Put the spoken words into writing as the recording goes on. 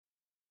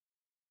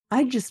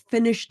I just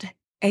finished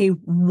a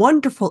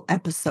wonderful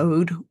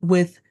episode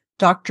with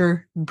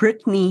Dr.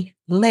 Brittany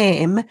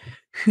Lamb,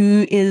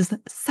 who is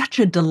such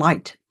a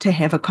delight to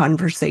have a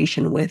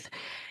conversation with.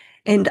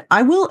 And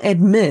I will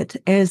admit,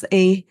 as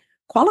a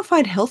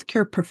qualified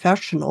healthcare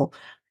professional,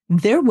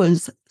 there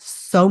was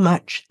so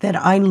much that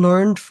I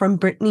learned from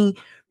Brittany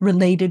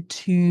related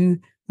to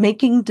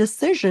making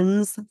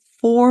decisions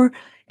for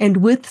and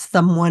with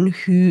someone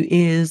who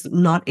is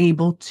not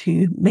able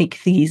to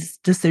make these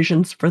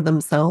decisions for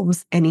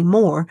themselves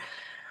anymore.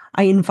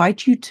 I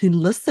invite you to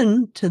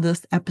listen to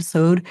this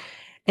episode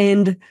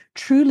and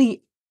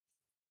truly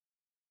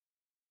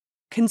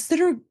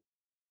consider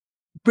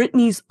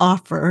Brittany's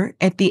offer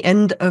at the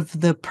end of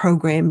the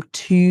program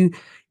to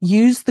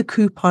use the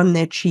coupon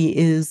that she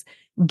is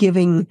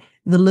giving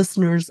the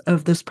listeners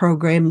of this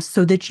program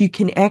so that you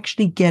can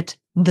actually get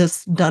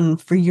this done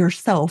for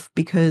yourself.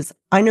 Because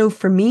I know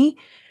for me,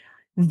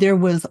 there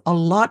was a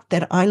lot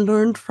that I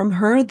learned from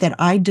her that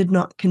I did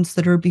not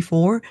consider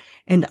before,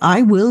 and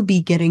I will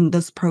be getting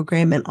this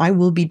program and I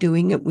will be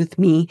doing it with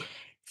me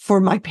for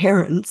my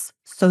parents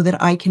so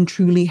that I can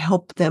truly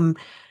help them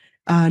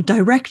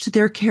direct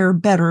their care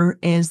better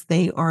as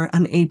they are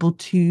unable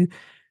to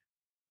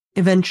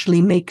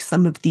eventually make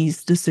some of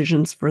these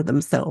decisions for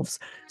themselves.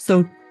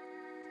 So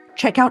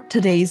check out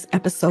today's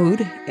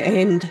episode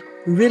and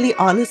really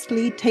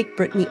honestly take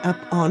Brittany up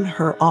on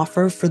her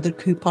offer for the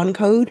coupon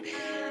code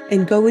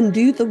and go and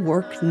do the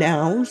work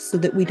now so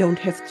that we don't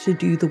have to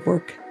do the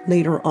work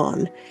later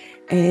on.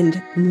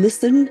 And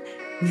listen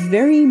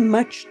very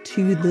much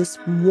to this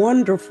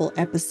wonderful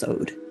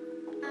episode.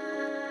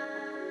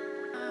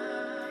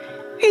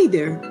 Hey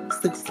there,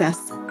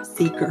 success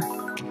seeker.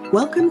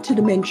 Welcome to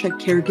Dementia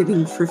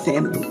Caregiving for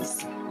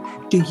Families.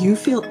 Do you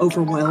feel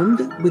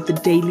overwhelmed with the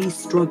daily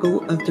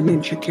struggle of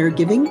dementia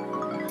caregiving?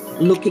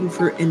 Looking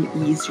for an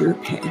easier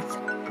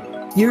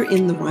path? You're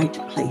in the right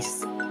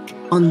place.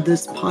 On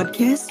this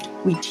podcast,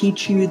 we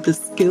teach you the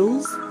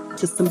skills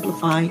to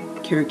simplify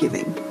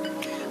caregiving.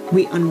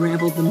 We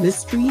unravel the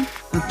mystery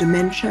of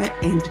dementia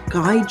and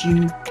guide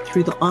you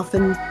through the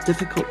often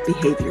difficult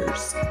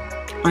behaviors.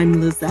 I'm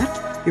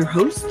Lizette, your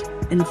host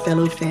and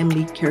fellow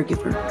family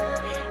caregiver.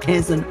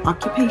 As an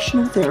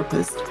occupational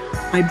therapist,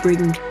 I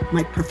bring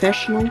my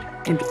professional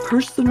and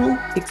personal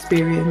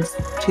experience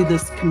to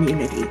this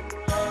community.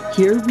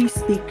 Here we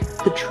speak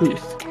the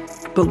truth,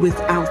 but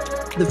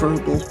without the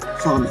verbal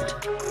vomit.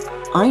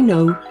 I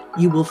know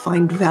you will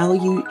find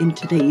value in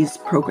today's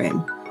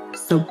program,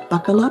 so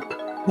buckle up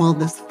while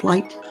this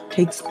flight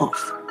takes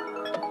off.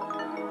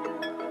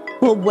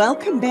 Well,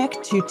 welcome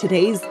back to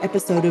today's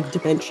episode of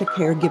Dementia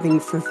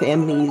Caregiving for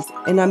Families,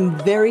 and I'm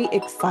very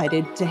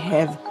excited to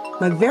have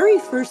my very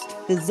first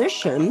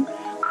physician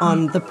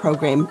on the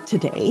program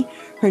today.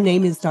 Her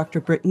name is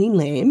Dr. Brittany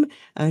Lamb.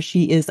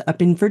 She is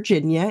up in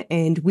Virginia,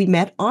 and we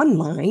met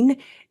online.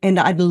 And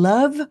I'd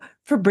love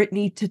for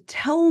Brittany to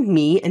tell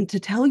me and to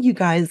tell you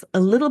guys a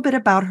little bit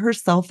about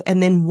herself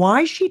and then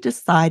why she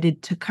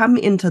decided to come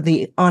into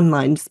the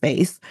online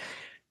space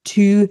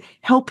to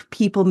help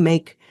people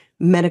make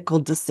medical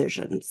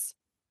decisions.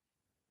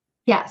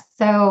 Yes.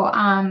 So,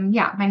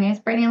 my name is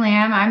Brittany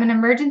Lamb. I'm an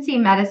emergency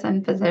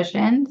medicine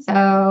physician.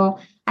 So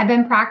I've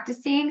been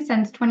practicing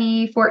since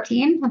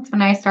 2014. That's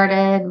when I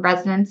started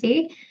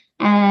residency.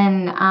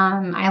 And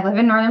I live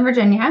in Northern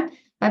Virginia.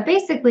 But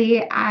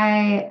basically,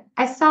 I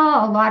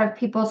saw a lot of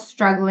people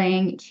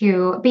struggling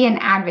to be an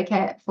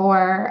advocate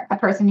for a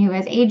person who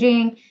is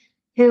aging,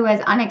 who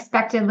is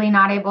unexpectedly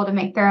not able to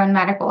make their own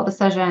medical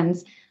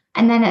decisions.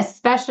 And then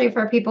especially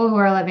for people who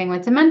are living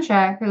with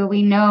dementia, who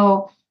we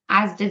know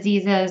as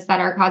diseases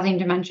that are causing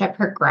dementia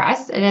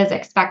progress, it is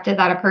expected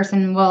that a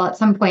person will at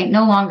some point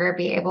no longer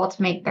be able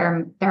to make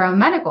their own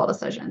medical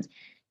decisions.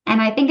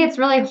 And I think it's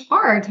really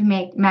hard to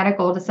make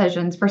medical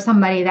decisions for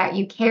somebody that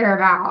you care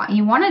about.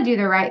 You want to do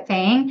the right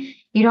thing.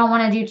 You don't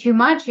want to do too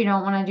much. You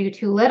don't want to do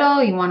too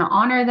little. You want to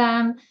honor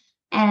them.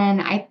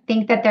 And I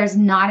think that there's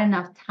not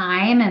enough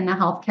time in the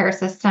healthcare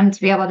system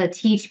to be able to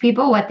teach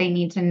people what they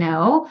need to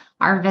know.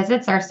 Our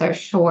visits are so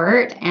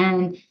short.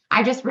 And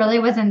I just really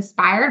was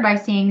inspired by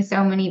seeing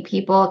so many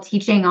people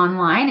teaching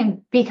online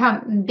and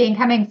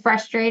becoming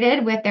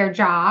frustrated with their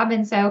job.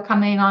 And so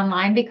coming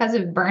online because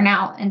of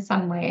burnout in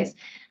some ways.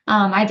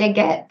 I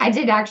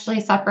did actually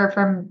suffer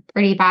from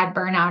pretty bad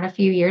burnout a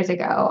few years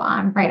ago,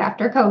 right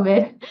after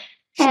COVID.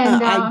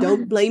 And I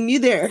don't blame you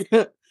there.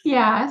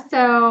 Yeah.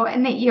 So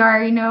in the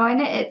ER,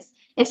 and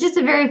it's just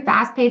a very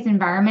fast-paced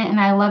environment,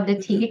 and I love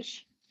to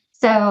teach.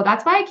 So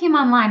that's why I came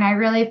online. I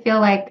really feel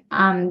like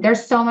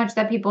there's so much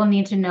that people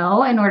need to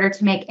know in order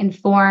to make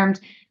informed,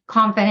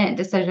 confident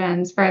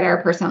decisions for their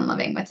person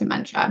living with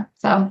dementia.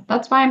 So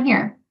that's why I'm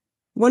here.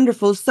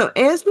 Wonderful. So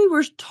as we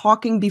were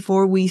talking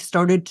before we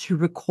started to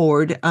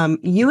record,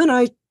 you and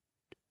I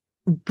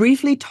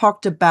briefly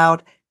talked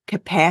about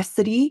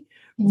capacity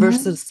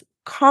versus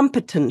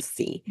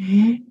competency.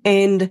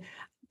 And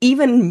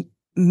even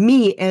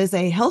me as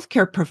a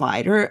healthcare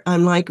provider,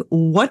 I'm like,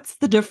 what's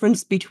the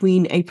difference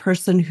between a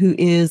person who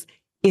is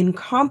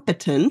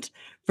incompetent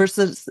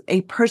versus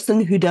a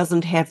person who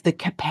doesn't have the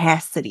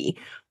capacity.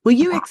 Will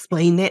you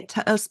explain that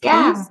to us,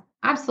 Yeah, please?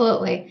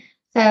 absolutely.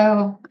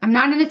 So I'm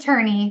not an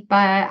attorney,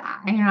 but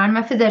I'm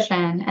a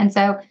physician. And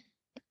so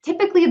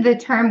typically the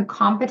term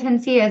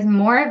competency is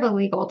more of a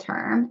legal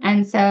term.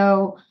 And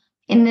so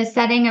in the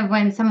setting of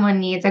when someone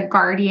needs a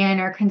guardian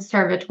or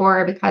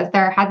conservator because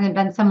there hasn't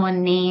been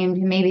someone named,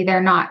 maybe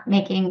they're not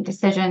making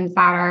decisions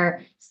that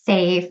are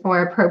safe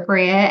or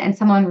appropriate, and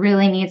someone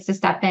really needs to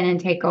step in and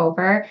take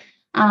over,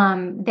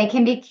 they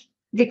can be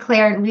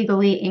declared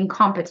legally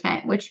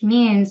incompetent, which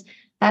means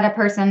that a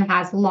person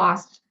has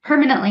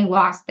permanently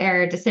lost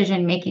their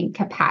decision making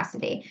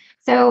capacity.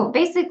 So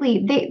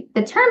basically,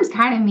 the terms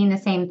kind of mean the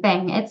same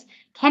thing. It's,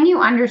 can you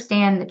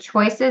understand the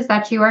choices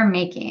that you are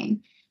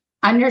making?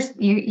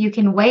 You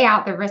can weigh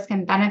out the risk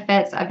and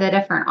benefits of the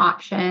different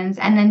options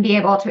and then be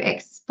able to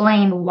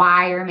explain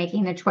why you're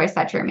making the choice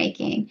that you're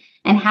making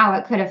and how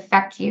it could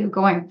affect you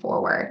going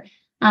forward.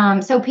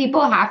 So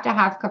people have to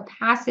have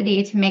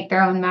capacity to make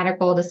their own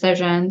medical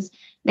decisions.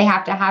 They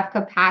have to have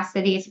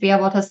capacity to be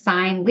able to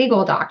sign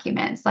legal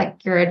documents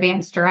like your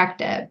advance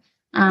directive,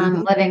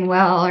 Mm-hmm. living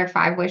will, or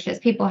 5 wishes.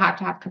 People have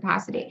to have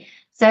capacity.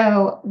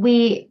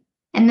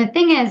 And the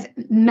thing is,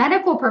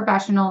 medical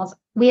professionals,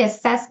 we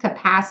assess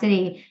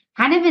capacity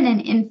kind of in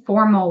an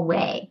informal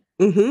way.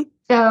 Mm-hmm.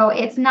 So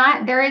it's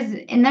not, there is,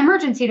 in the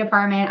emergency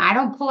department, I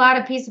don't pull out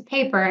a piece of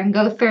paper and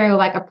go through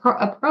like a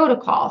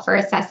protocol for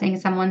assessing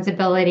someone's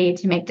ability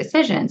to make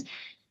decisions.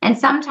 And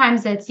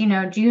sometimes it's,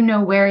 do you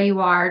know where you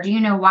are? Do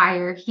you know why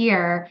you're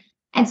here?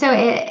 And so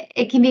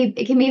it can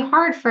be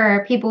hard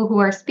for people who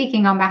are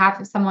speaking on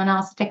behalf of someone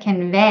else to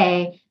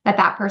convey that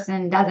that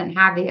person doesn't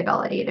have the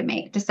ability to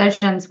make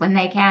decisions when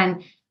they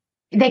can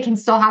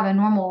still have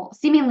a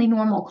seemingly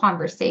normal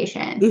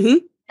conversation. Mm-hmm.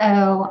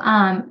 So,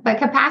 but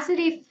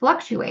capacity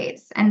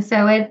fluctuates. And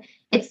so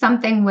it's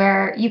something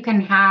where you can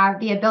have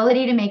the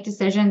ability to make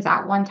decisions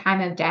at one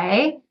time of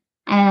day.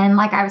 And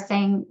like I was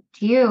saying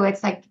to you,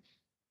 it's like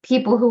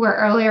people who are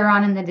earlier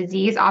on in the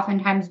disease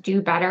oftentimes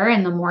do better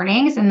in the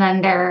mornings, and then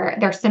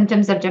their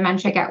symptoms of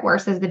dementia get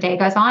worse as the day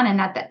goes on.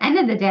 And at the end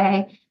of the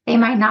day, they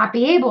might not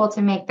be able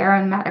to make their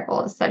own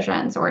medical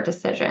decisions or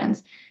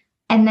decisions.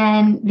 And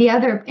then the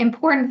other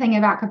important thing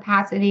about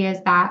capacity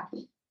is that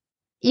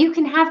you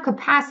can have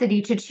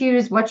capacity to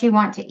choose what you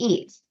want to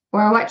eat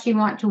or what you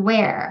want to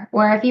wear,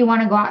 or if you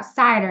want to go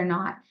outside or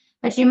not,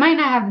 but you might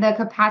not have the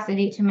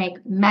capacity to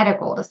make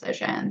medical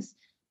decisions.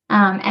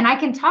 And I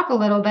can talk a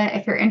little bit,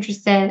 if you're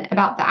interested,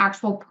 about the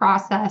actual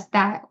process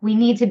that we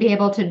need to be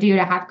able to do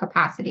to have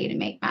capacity to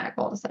make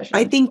medical I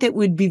decisions. think that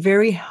would be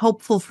very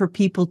helpful for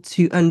people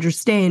to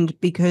understand,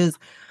 because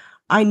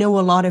I know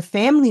a lot of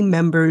family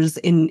members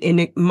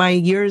in my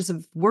years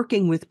of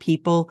working with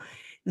people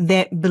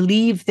that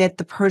believe that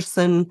the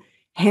person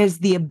has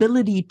the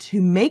ability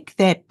to make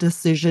that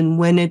decision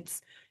when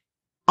it's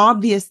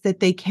obvious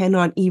that they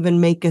cannot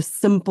even make a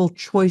simple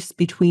choice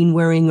between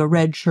wearing a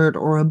red shirt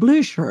or a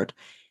blue shirt.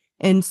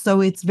 And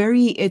so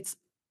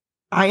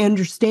I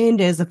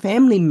understand, as a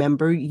family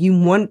member, you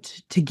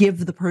want to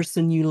give the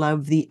person you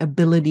love the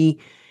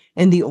ability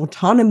and the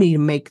autonomy to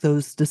make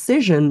those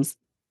decisions,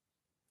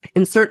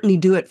 and certainly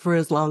do it for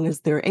as long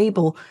as they're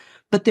able.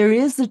 But there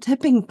is a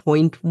tipping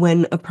point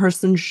when a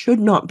person should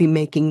not be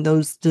making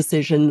those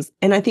decisions.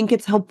 And I think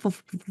it's helpful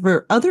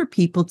for other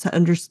people to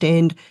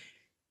understand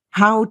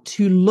how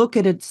to look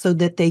at it so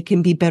that they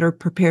can be better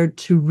prepared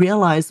to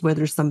realize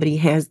whether somebody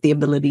has the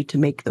ability to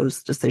make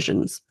those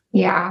decisions.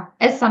 Yeah,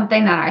 it's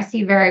something that I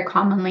see very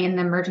commonly in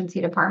the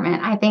emergency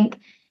department. I think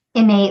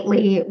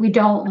innately we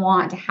don't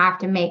want to have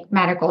to make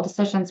medical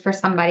decisions for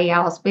somebody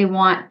else. We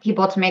want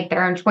people to make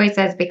their own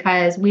choices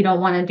because we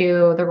don't want to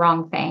do the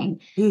wrong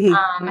thing.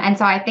 Mm-hmm. And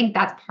so I think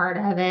that's part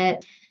of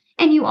it.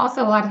 And you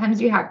also, a lot of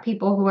times, you have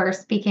people who are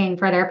speaking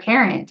for their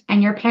parent,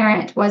 and your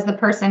parent was the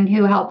person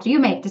who helped you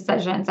make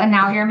decisions. And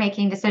now you're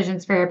making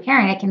decisions for your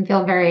parent. It can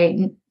feel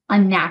very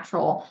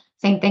unnatural.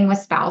 Same thing with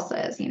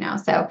spouses.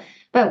 So,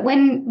 but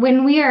when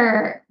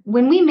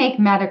we make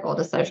medical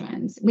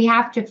decisions, we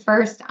have to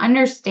first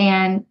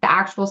understand the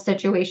actual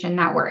situation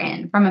that we're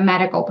in from a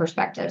medical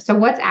perspective. So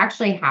what's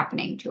actually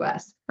happening to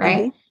us,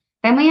 Mm-hmm. right?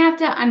 Then we have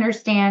to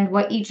understand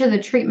what each of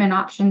the treatment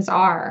options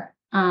are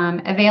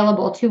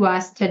available to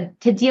us to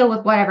deal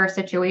with whatever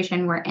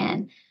situation we're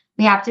in.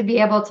 We have to be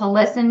able to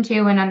listen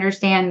to and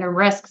understand the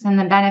risks and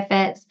the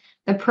benefits,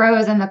 the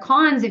pros and the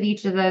cons of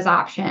each of those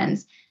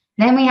options.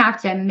 Then we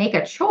have to make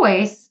a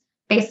choice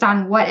based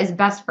on what is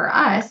best for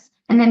us,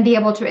 and then be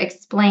able to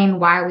explain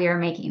why we are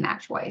making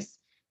that choice.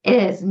 It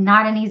is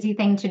not an easy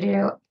thing to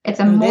do. It's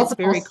a No, that's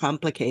multiple. very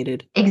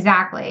complicated.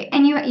 Exactly.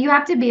 And you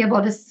have to be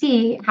able to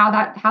see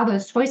how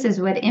those choices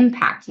would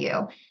impact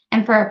you.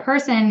 And for a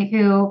person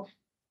who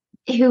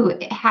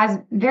has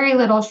very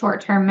little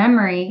short-term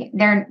memory,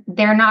 they're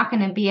not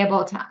going to be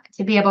able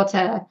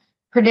to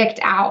predict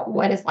out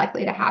what is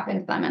likely to happen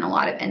to them in a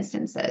lot of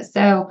instances.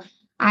 So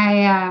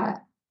I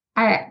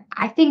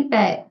think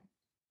that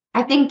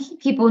I think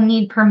people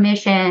need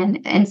permission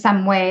in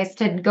some ways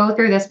to go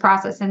through this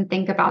process and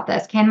think about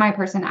this. Can my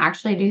person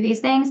actually do these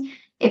things?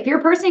 if your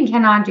person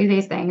cannot do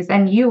these things,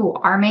 then you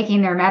are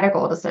making their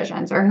medical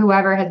decisions or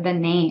whoever has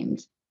been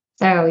named.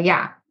 So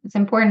yeah, it's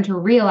important to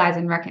realize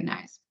and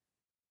recognize.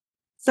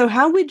 So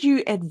how would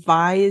you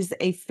advise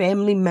a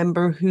family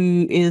member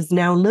who is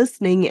now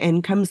listening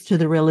and comes to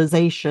the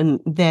realization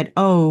that,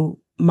 oh,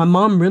 my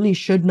mom really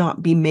should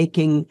not be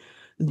making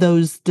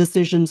those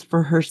decisions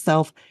for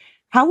herself?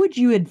 How would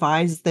you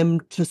advise them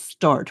to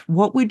start?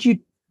 What would you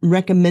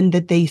recommend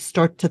that they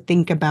start to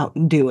think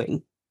about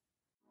doing?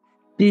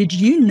 Did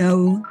you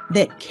know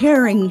that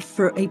caring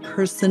for a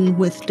person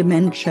with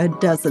dementia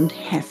doesn't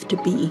have to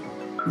be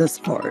this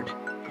hard?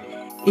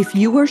 If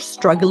you are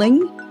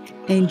struggling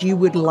and you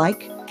would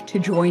like to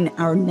join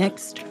our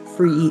next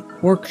free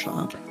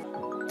workshop,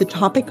 the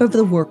topic of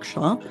the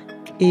workshop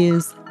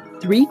is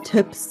 3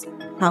 tips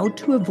how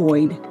to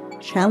avoid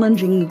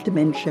challenging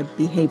dementia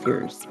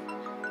behaviors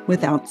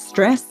without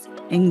stress,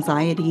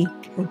 anxiety,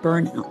 or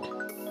burnout.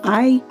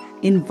 I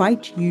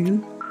invite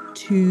you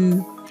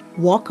to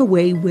walk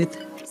away with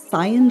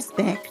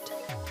science-backed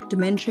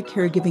dementia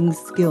caregiving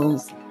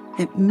skills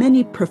that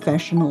many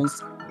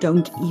professionals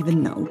don't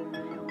even know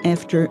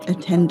after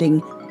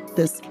attending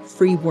this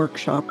free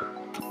workshop.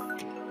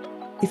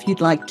 If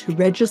you'd like to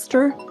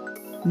register,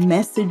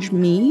 message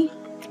me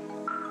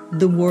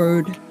the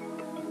word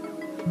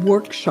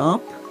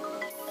workshop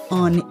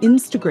on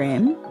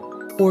Instagram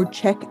or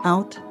check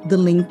out the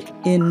link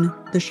in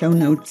the show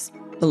notes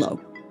below.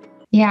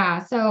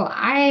 Yeah, so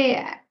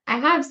I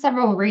have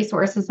several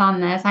resources on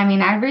this. I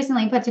mean, I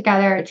recently put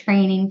together a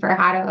training for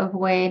how to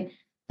avoid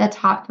the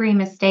top 3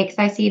 mistakes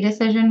I see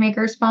decision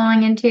makers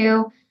falling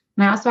into.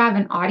 And I also have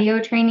an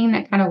audio training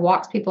that kind of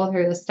walks people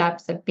through the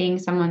steps of being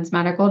someone's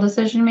medical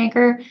decision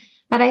maker.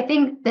 But I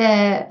think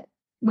that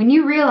when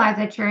you realize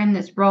that you're in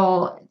this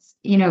role, it's,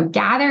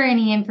 gather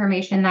any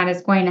information that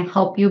is going to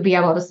help you be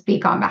able to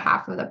speak on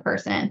behalf of the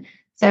person.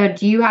 So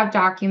do you have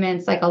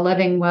documents like a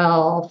living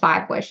will,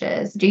 5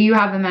 wishes? Do you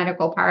have a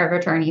medical power of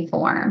attorney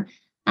form?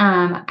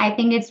 I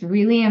think it's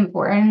really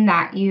important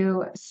that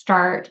you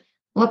start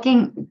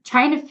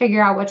trying to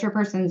figure out what your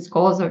person's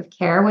goals of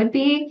care would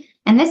be.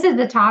 And this is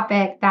the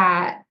topic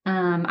that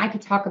I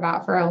could talk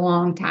about for a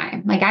long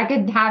time. Like I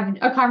could have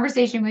a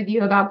conversation with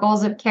you about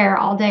goals of care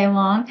all day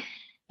long.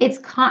 It's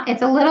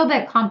a little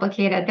bit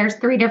complicated. There's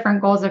 3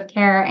 different goals of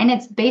care, and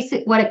it's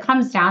basic. What it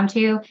comes down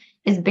to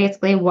is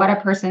basically what a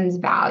person's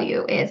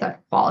value is of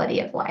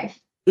quality of life.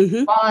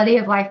 Mm-hmm. Quality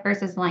of life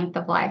versus length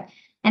of life.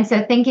 And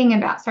so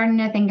starting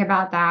to think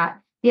about that.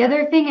 The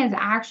other thing is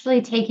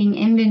actually taking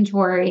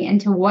inventory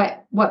into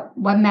what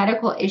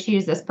medical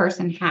issues this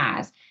person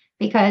has,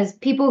 because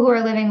people who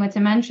are living with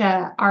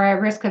dementia are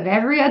at risk of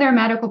every other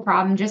medical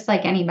problem, just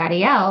like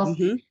anybody else.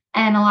 Mm-hmm.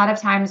 And a lot of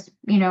times,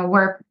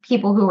 we're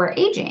people who are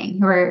aging,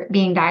 who are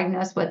being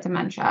diagnosed with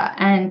dementia,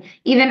 and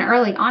even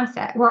early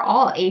onset, we're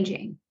all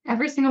aging.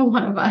 Every single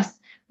one of us,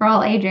 we're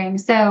all aging.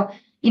 So,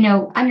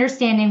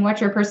 understanding what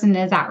your person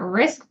is at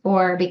risk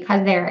for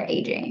because they're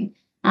aging.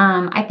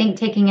 I think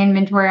taking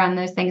inventory on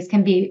those things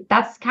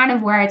that's kind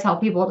of where I tell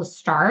people to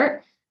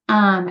start.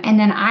 And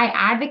then I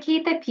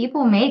advocate that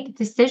people make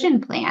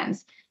decision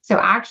plans. So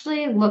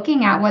actually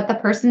looking at what the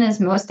person is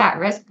most at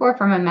risk for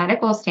from a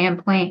medical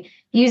standpoint,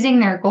 using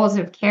their goals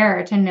of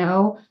care to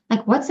know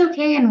like what's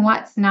okay and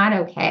what's not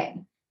okay,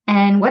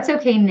 and what's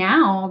okay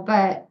now,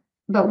 but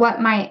what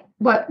might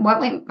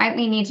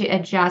we need to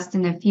adjust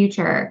in the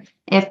future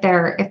if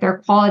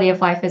their quality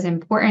of life is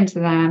important to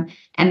them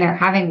and they're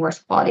having worse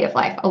quality of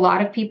life. A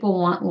lot of people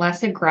want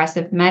less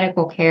aggressive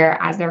medical care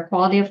as their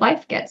quality of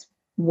life gets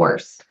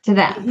worse to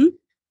them. Mm-hmm.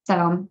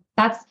 So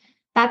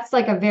that's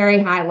like a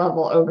very high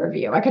level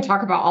overview. I could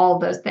talk about all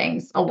of those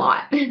things a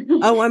lot.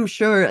 Oh, I'm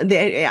sure.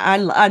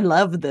 I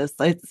love this.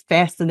 It's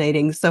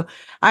fascinating. So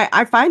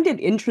I find it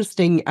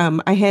interesting.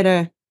 I'm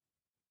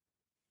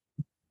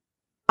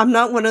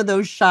not one of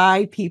those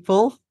shy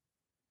people.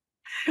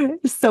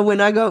 So when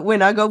I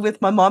go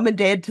with my mom and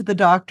dad to the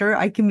doctor,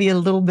 I can be a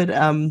little bit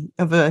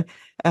of a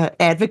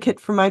advocate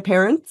for my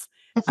parents.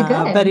 That's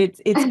good. But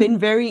it's been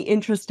very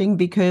interesting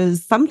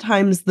because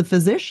sometimes the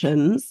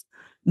physicians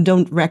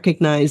don't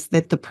recognize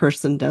that the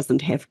person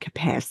doesn't have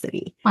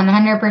capacity.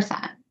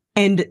 100%.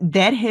 And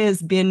that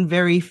has been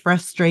very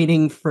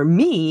frustrating for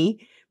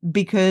me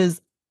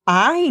because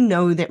I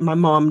know that my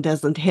mom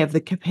doesn't have the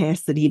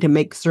capacity to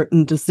make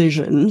certain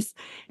decisions.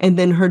 And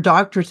then her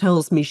doctor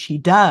tells me she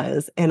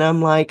does. And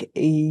I'm like,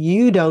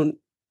 you don't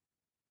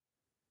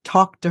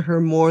talk to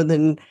her more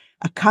than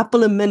a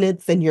couple of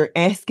minutes and you're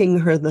asking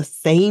her the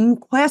same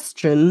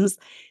questions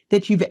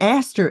that you've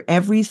asked her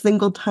every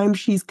single time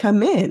she's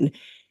come in.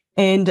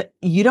 And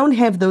you don't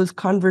have those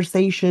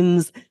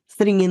conversations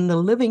sitting in the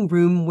living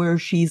room where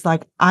she's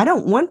like, I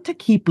don't want to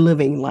keep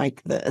living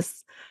like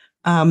this.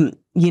 So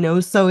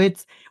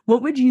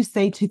what would you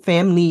say to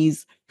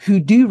families who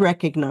do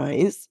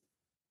recognize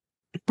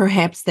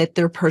perhaps that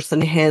their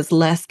person has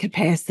less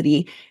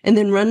capacity and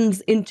then runs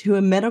into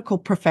a medical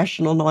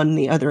professional on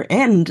the other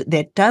end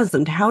that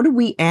doesn't? How do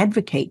we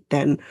advocate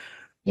then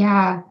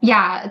Yeah,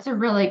 yeah,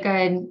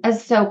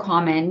 it's so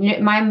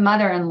common. My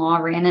mother-in-law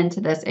ran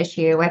into this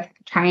issue with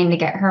trying to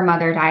get her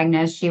mother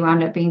diagnosed. She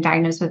wound up being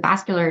diagnosed with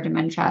vascular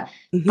dementia,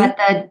 Hmm. but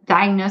the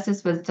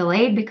diagnosis was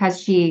delayed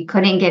because she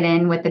couldn't get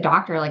in with the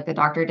doctor. Like the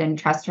doctor didn't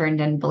trust her and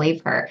didn't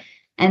believe her.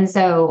 And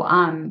so,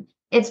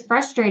 it's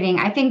frustrating.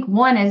 I think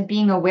one is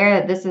being aware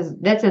that this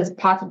is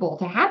possible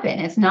to happen.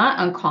 It's not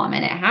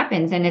uncommon. It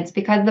happens, and it's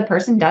because the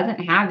person doesn't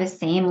have the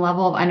same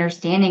level of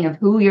understanding of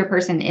who your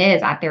person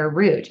is at their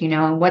root,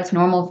 and what's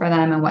normal for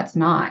them and what's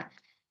not.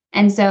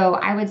 And so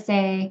I would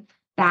say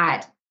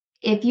that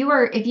if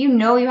you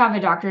know you have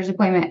a doctor's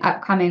appointment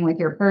upcoming with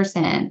your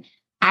person,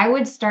 I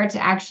would start to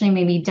actually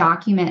maybe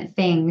document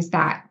things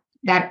that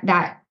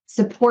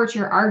support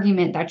your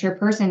argument that your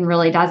person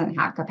really doesn't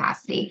have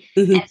capacity.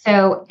 Hmm.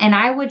 And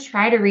I would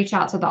try to reach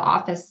out to the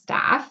office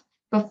staff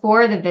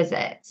before the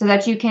visit so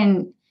that you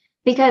can,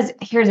 because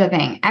here's the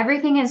thing,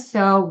 everything is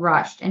so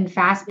rushed and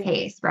fast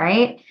paced,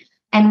 right?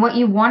 And what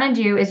you want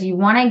to do is you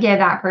want to give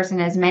that person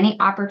as many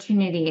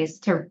opportunities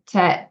to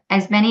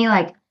as many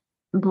like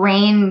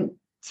brain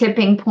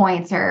tipping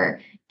points or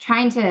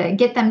trying to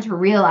get them to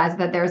realize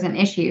that there's an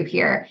issue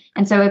here.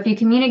 And so if you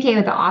communicate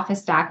with the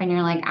office staff and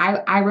you're like,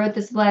 I wrote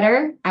this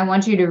letter, I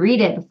want you to read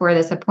it before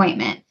this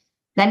appointment.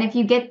 Then if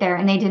you get there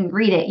and they didn't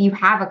read it, you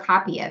have a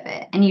copy of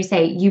it. And you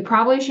say, you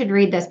probably should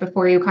read this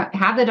before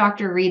have the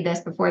doctor read this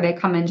before they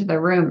come into the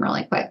room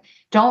really quick.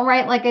 Don't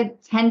write like a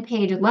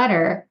 10-page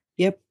letter.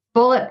 Yep.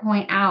 Bullet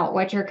point out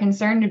what you're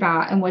concerned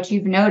about and what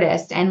you've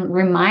noticed and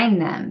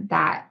remind them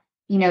that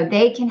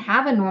they can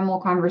have a normal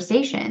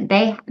conversation.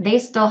 They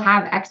still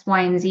have X,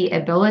 Y, and Z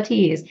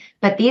abilities,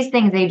 but these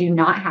things they do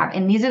not have.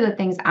 And these are the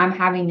things I'm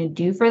having to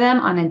do for them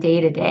on a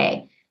day to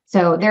day.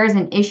 So there's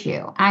an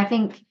issue. I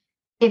think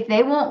if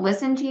they won't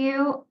listen to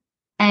you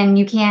and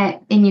you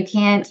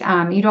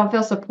don't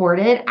feel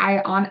supported,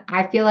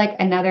 I feel like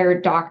another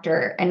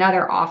doctor,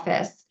 another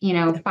office,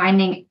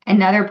 finding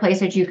another place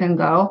that you can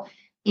go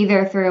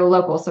either through a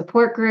local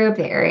support group,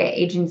 the area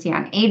agency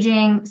on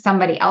aging,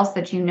 somebody else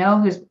that you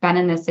know who's been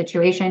in this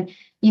situation.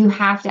 You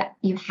have to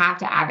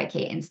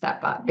advocate and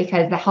step up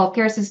because the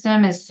healthcare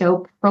system is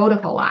so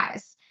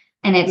protocolized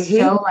and it's Hmm.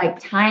 so like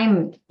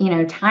time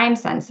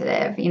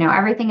sensitive.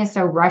 Everything is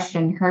so rushed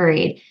and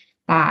hurried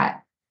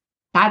that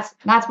that's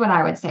what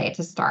I would say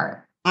to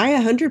start. I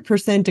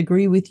 100%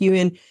 agree with you.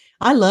 And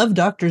I love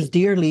doctors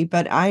dearly,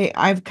 but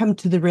I've come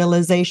to the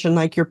realization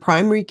like your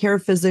primary care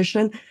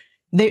physician,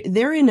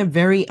 they're in a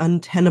very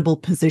untenable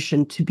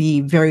position, to be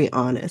very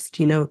honest.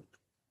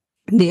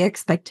 The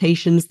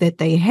expectations that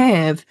they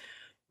have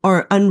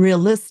are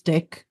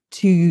unrealistic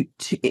to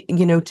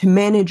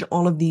manage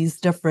all of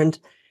these different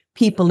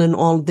people in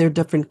all of their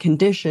different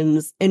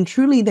conditions. And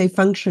truly, they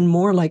function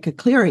more like a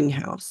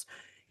clearinghouse.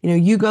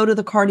 You go to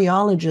the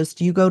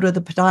cardiologist, you go to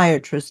the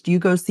podiatrist, you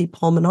go see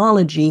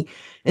pulmonology,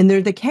 and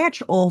they're the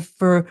catch-all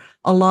for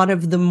a lot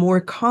of the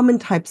more common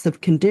types of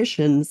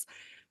conditions.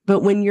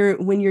 But when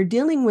you're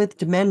dealing with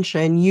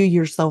dementia, and you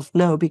yourself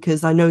know,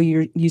 because I know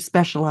you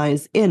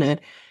specialize in it,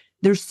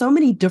 there's so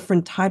many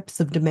different types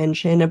of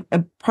dementia, and a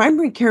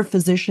primary care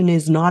physician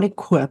is not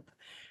equipped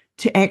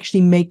to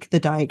actually make the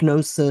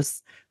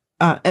diagnosis,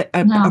 a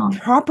No.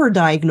 proper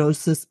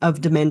diagnosis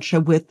of dementia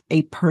with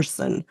a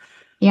person.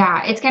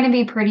 Yeah, it's going to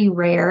be pretty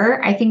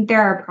rare. I think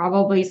there are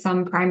probably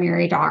some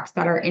primary docs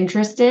that are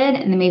interested,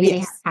 and then maybe they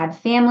have Yes. had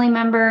family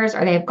members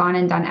or they've gone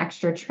and done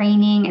extra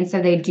training, and so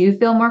they do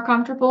feel more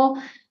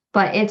comfortable.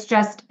 But it's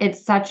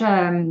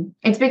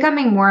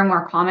becoming more and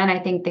more common. I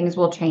think things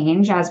will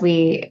change as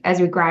we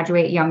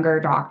graduate younger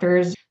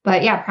doctors.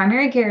 But yeah,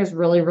 primary care is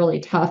really,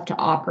 really tough to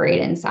operate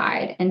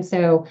inside. And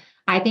so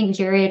I think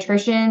we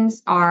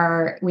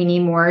need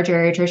more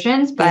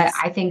geriatricians, but Yes.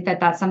 I think that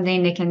that's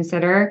something to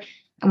consider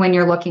when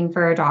you're looking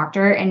for a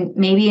doctor and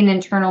maybe an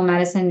internal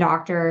medicine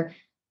doctor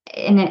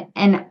and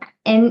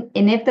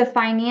if the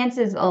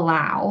finances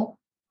allow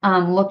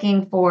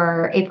looking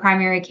for a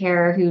primary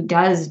care who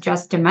does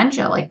just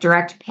dementia like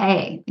direct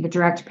pay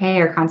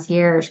or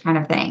concierge kind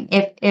of thing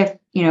if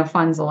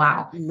funds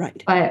allow.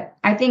 Right. But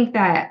I think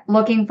that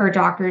looking for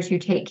doctors who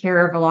take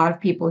care of a lot of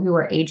people who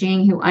are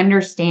aging, who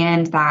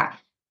understand that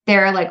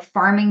they're like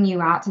farming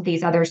you out to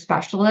these other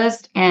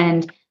specialists,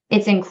 and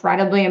it's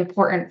incredibly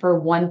important for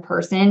one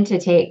person to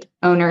take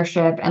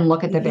ownership and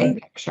look at the Hmm.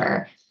 big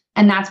picture.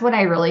 And that's what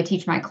I really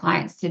teach my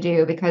clients to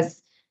do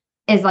because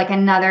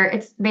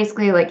it's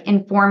basically like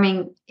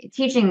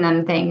teaching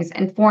them things,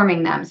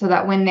 informing them so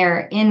that when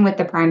they're in with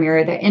the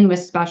primary, they're in with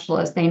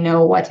specialists, they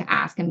know what to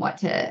ask and what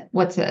to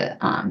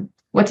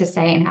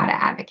say and how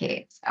to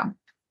advocate. So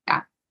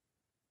yeah.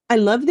 I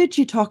love that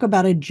you talk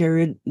about a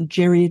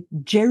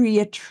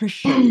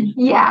geriatrician,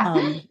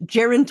 Yeah.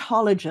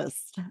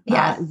 gerontologist.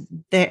 Yes.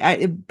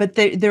 But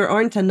there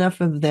aren't enough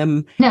of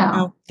them out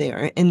No.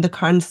 there. And the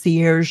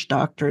concierge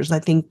doctors, I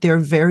think they're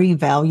very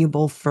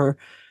valuable for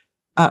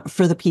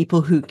the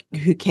people who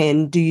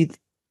can do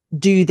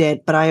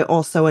that. But I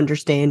also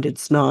understand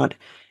it's not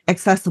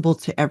accessible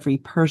to every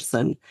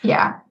person.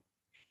 Yeah.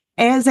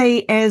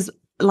 As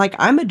like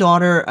I'm a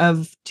daughter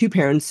of two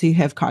parents who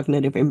have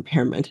cognitive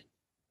impairment.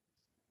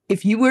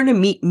 if you were to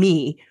meet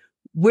me,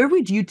 where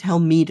would you tell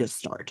me to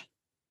start?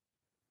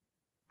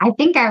 I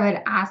think I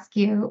would ask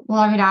you, well,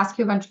 I would ask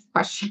you a bunch of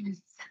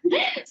questions.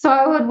 So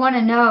I would want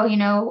to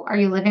know, are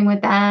you living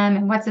with them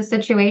and what's the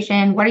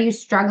situation? What are you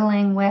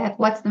struggling with?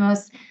 What's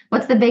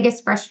the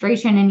biggest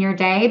frustration in your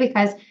day?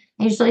 Because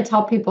I usually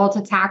tell people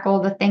to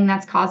tackle the thing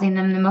that's causing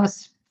them the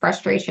most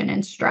frustration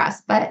and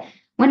stress. But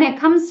when it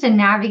comes to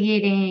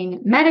navigating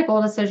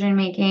medical decision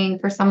making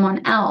for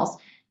someone else,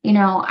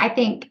 I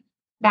think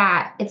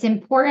that it's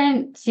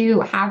important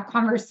to have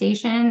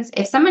conversations.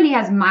 If somebody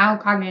has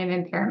mild cognitive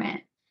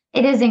impairment,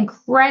 it is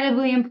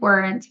incredibly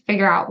important to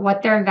figure out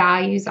what their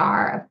values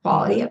are of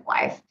quality of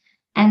life.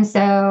 And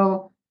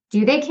so,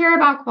 do they care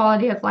about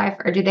quality of life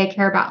or do they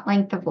care about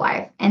length of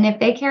life? And if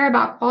they care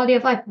about quality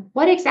of life,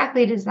 what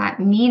exactly does that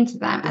mean to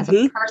them as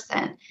a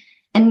person?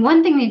 And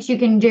one thing that you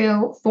can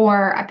do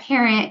for a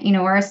parent,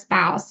 or a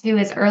spouse who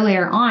is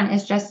earlier on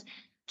is just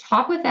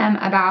talk with them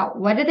about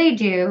what do they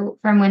do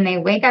from when they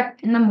wake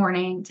up in the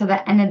morning to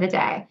the end of the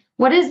day.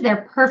 What is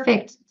their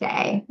perfect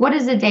day? What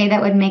is a day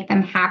that would make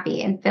them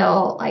happy and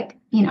feel like,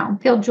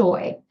 feel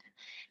joy?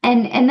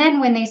 And then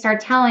when they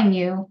start telling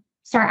you,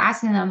 start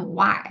asking them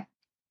why.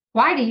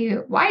 Why do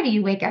you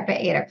wake up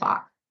at 8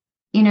 o'clock?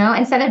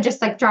 Instead of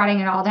just like jotting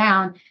it all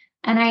down.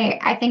 And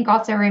I think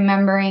also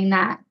remembering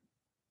that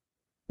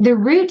the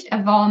root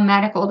of all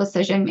medical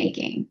decision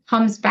making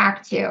comes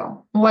back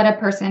to what a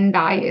person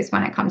values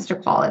when it comes to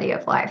quality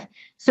of life.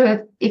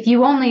 So if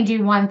you only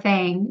do one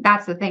thing,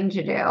 that's the thing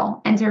to do.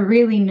 And to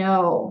really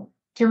know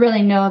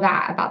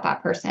that about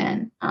that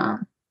person.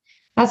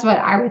 That's what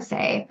I would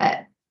say.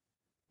 But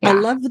yeah. I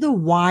love the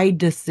why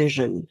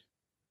decision.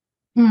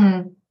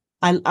 Hmm.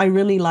 I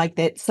really like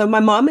that. So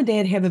my mom and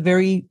dad have a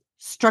very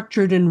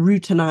structured and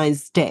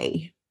routinized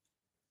day.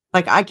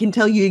 Like I can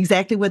tell you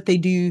exactly what they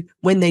do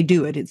when they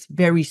do it. It's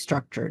very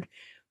structured.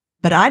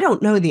 But I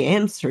don't know the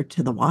answer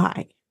to the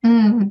why.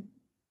 Mm.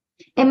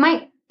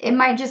 It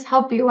might just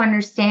help you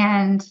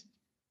understand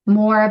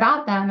more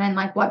about them and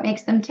like what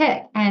makes them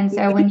tick. And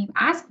so when you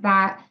ask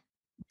that,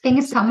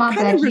 things come up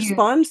What kind that of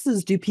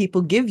responses do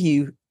people give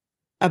you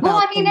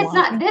about the it's why?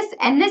 not this,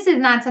 and this is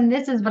not some,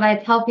 this is what I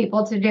tell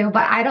people to do,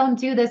 but I don't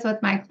do this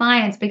with my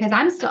clients because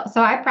I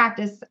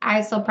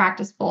still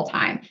practice full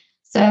time.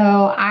 So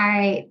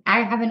I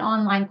have an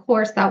online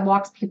course that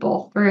walks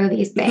people through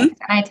these things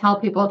and I tell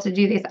people to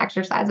do these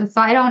exercises.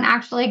 So I don't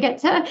actually get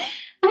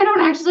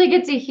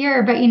to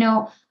hear, but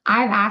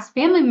I've asked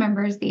family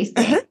members these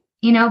things,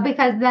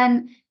 because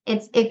then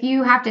it's, if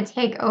you have to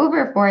take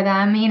over for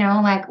them,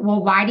 like,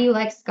 well, why do you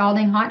like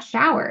scalding hot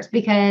showers?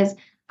 Because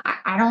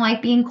I don't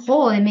like being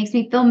cold. It makes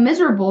me feel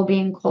miserable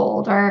being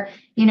cold. Or,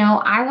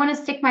 I want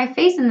to stick my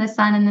face in the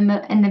sun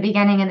in the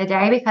beginning of the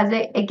day because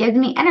it gives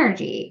me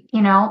energy,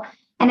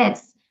 and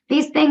it's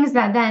these things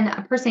that then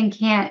a person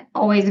can't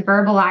always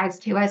verbalize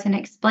to us and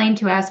explain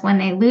to us when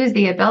they lose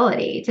the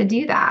ability to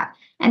do that.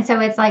 And so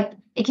it's like,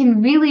 it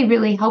can really,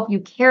 really help you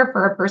care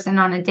for a person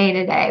on a day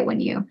to day when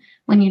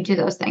you do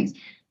those things.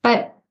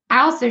 But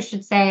I also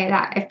should say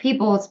that if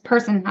people's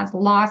person has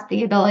lost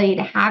the ability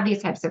to have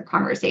these types of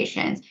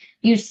conversations,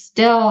 you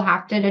still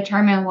have to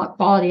determine what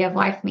quality of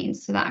life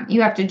means to them.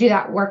 You have to do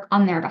that work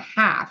on their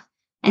behalf.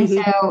 And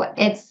so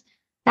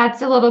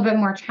that's a little bit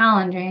more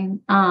challenging.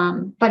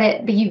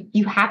 But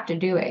you have to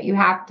do it. You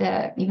have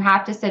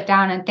to sit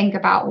down and think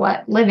about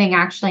what living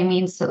actually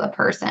means to the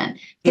person.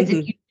 Because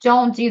if you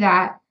don't do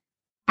that,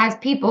 as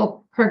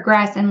people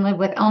progress and live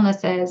with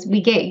illnesses,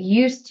 we get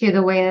used to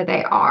the way that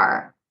they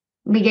are.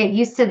 We get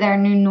used to their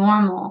new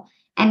normal.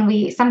 And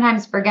we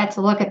sometimes forget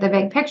to look at the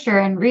big picture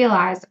and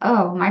realize,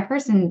 oh, my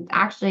person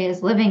actually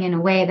is living in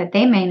a way that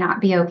they may not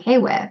be okay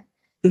with.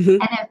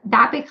 And if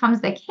that becomes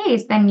the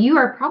case, then you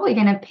are probably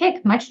going to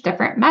pick much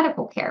different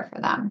medical care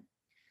for them.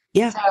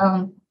 Yeah,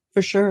 so,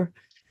 for sure.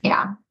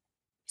 Yeah.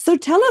 So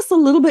tell us a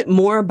little bit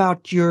more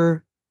about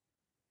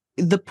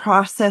the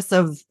process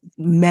of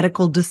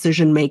medical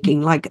decision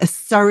making, like a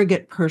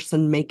surrogate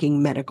person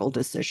making medical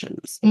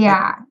decisions.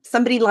 Yeah. Like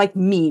somebody like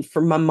me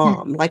for my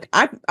mom. Like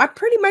I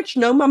pretty much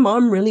know my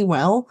mom really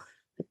well.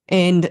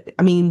 And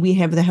I mean, we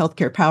have the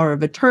healthcare power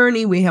of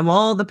attorney, we have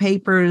all the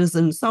papers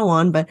and so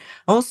on. But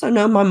I also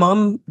know my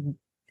mom,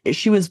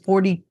 she was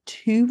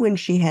 42 when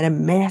she had a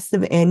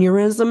massive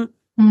aneurysm.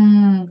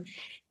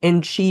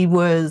 And she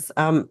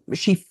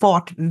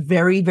fought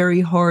very,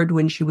 very hard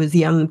when she was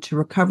young to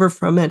recover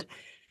from it.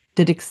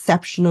 Did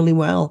exceptionally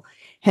well,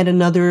 had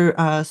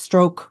another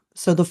stroke.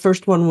 So the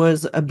first one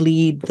was a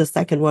bleed. The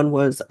second one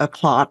was a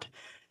clot.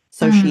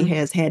 So she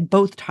has had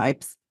both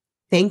types.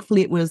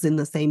 Thankfully, it was in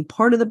the same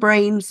part of the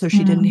brain. So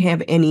she didn't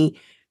have any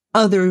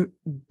other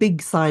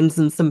big signs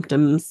and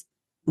symptoms.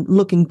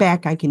 Looking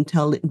back, I can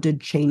tell it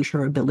did change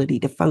her ability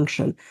to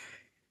function.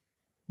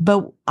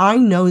 But I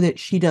know that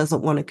she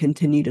doesn't want to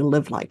continue to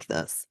live like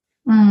this.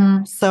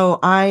 So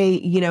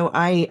I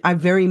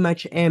very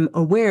much am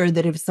aware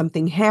that if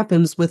something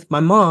happens with my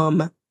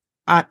mom,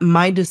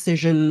 my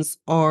decisions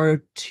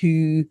are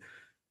to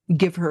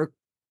give her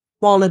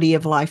quality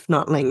of life,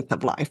 not length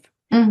of life.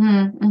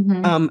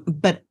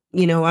 But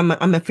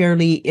I'm a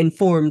fairly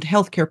informed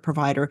healthcare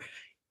provider.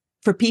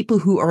 For people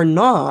who are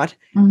not,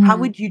 how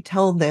would you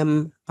tell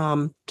them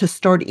to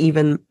start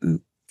even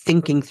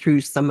thinking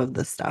through some of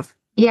the stuff?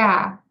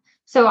 Yeah.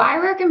 So I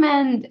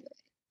recommend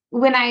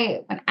when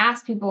I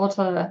ask people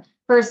to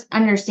first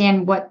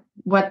understand what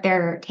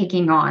they're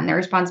taking on, the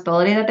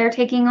responsibility that they're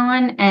taking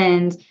on,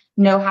 and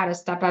know how to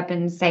step up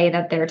and say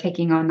that they're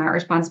taking on that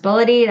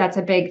responsibility. That's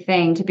a big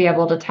thing to be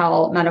able to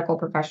tell medical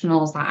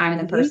professionals that I'm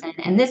the person.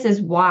 And this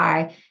is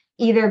why,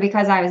 either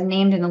because I was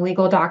named in a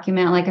legal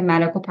document like a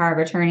medical power of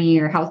attorney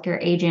or healthcare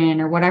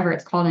agent or whatever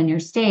it's called in your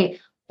state,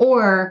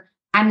 or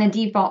I'm the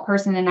default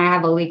person and I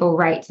have a legal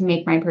right to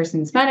make my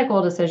person's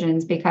medical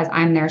decisions because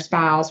I'm their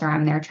spouse or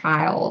I'm their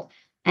child.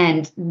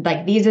 And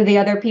like, these are the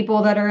other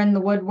people that are in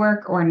the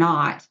woodwork or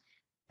not.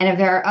 And if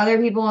there are other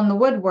people in the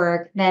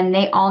woodwork, then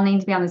they all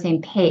need to be on the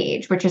same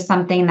page, which is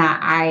something that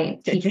I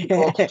teach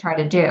people to try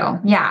to do.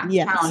 Yeah,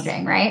 Yes.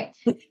 challenging, right?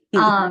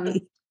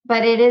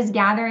 But it is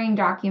gathering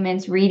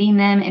documents, reading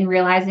them, and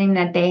realizing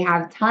that they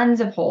have tons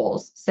of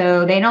holes.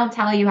 So they don't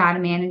tell you how to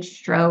manage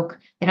stroke.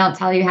 They don't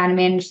tell you how to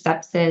manage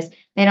sepsis.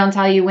 They don't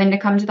tell you when to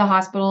come to the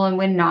hospital and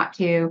when not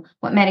to,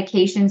 what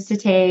medications to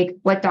take,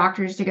 what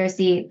doctors to go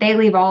see. They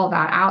leave all of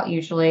that out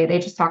usually. They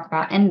just talk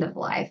about end of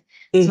life.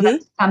 So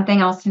that's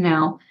something else to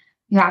know.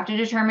 You have to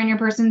determine your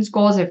person's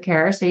goals of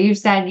care. So you've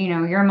said,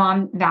 your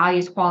mom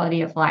values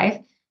quality of life.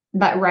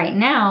 But right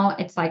now,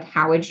 it's like,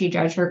 how would she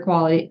judge her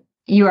quality?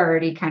 You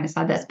already kind of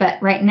said this, but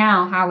right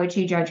now, how would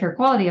she judge her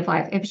quality of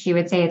life? If she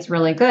would say it's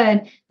really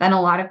good, then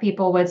a lot of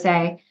people would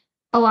say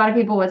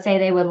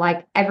they would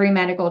like every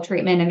medical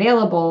treatment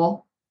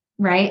available,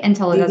 right?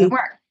 Until it doesn't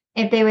work.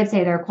 If they would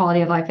say their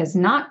quality of life is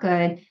not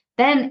good,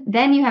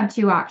 then you have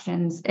two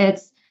options. It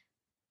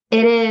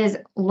is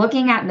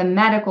looking at the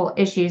medical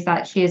issues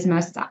that she is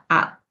most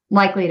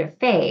likely to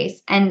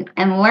face and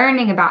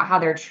learning about how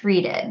they're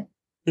treated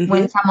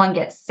when someone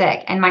gets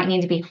sick and might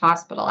need to be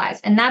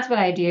hospitalized. And that's what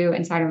I do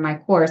inside of my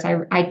course.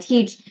 I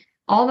teach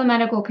all the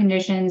medical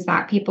conditions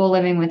that people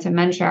living with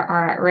dementia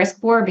are at risk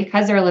for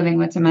because they're living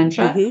with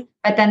dementia.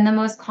 But then the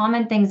most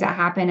common things that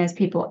happen as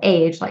people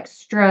age, like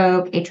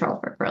stroke,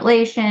 atrial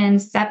fibrillation,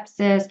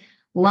 sepsis,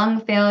 lung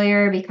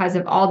failure, because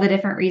of all the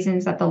different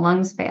reasons that the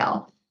lungs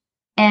fail.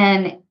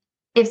 And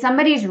if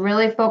somebody's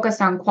really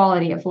focused on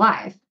quality of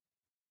life,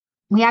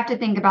 we have to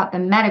think about the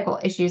medical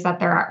issues that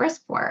they're at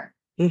risk for.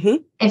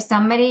 If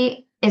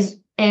somebody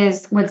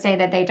would say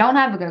that they don't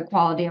have a good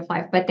quality of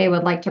life, but they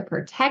would like to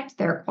protect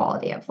their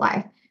quality of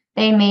life,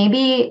 they may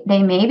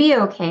be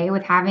okay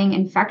with having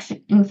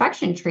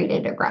infection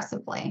treated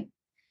aggressively.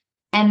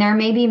 And there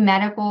may be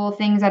medical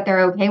things that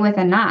they're okay with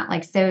and not.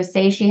 Like, so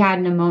say she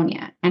had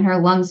pneumonia and her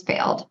lungs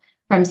failed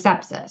from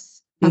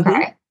sepsis.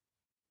 Okay.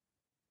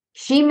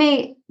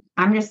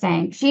 I'm just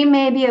saying, she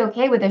may be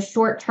okay with a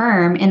short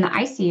term in the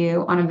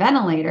ICU on a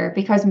ventilator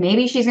because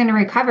maybe she's going to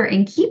recover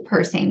and keep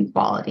her same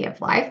quality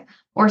of life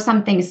or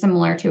something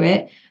similar to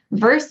it,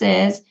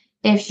 versus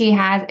if she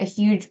has a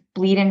huge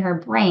bleed in her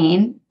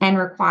brain and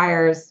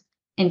requires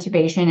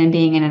intubation and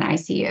being in an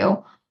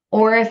ICU,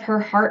 or if her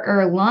heart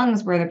or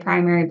lungs were the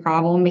primary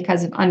problem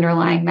because of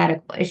underlying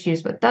medical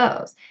issues with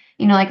those.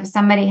 Like if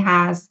somebody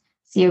has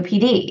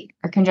COPD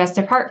or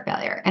congestive heart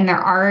failure and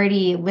they're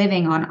already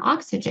living on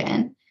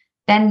oxygen,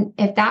 then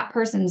if that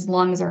person's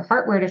lungs or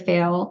heart were to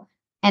fail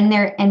and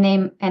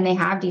they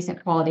have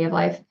decent quality of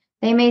life,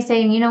 they may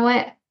say, you know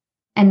what?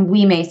 And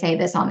we may say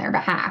this on their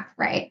behalf,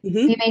 right?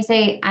 We may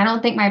say, I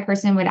don't think my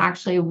person would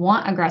actually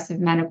want aggressive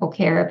medical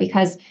care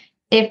because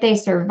if they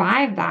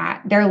survive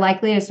that, they're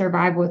likely to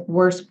survive with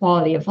worse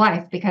quality of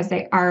life because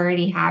they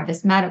already have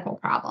this medical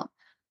problem.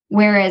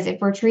 Whereas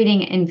if we're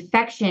treating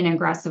infection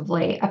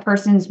aggressively, a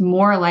person's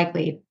more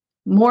likely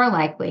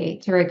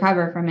to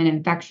recover from an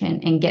infection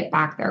and get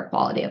back their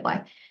quality of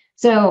life.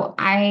 So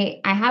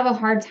I have a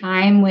hard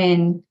time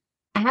when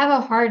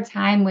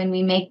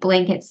we make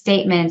blanket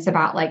statements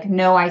about like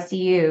no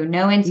ICU,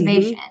 no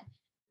intubation.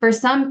 For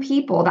some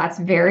people, that's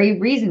very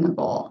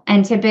reasonable.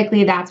 And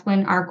typically that's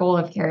when our goal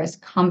of care is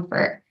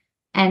comfort.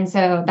 And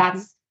so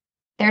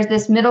there's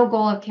this middle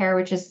goal of care,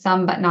 which is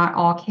some but not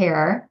all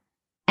care.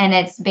 And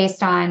it's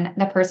based on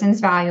the person's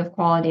value of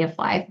quality of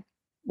life,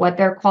 what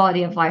their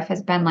quality of life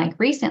has been like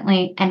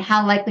recently, and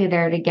how likely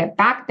they're to get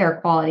back their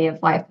quality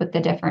of life with the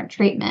different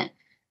treatment,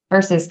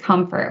 versus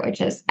comfort,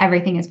 which is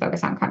everything is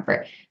focused on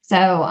comfort. So,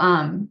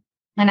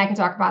 and I could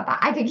talk about that.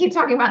 I could keep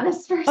talking about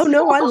this for Oh,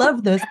 no, I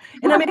love this.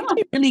 And I'm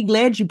actually really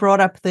glad you brought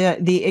up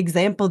the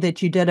example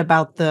that you did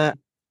about the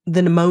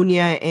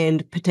pneumonia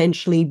and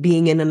potentially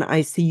being in an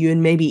ICU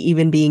and maybe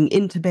even being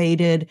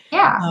intubated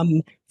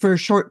for a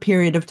short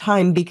period of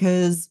time,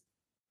 because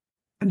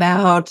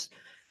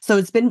so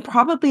it's been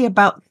probably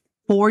about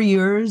 4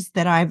 years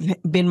that I've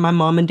been my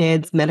mom and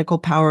dad's medical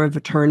power of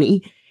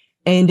attorney.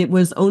 And it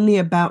was only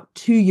about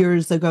 2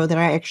 years ago that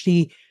I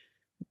actually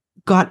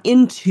got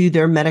into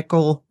their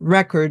medical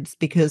records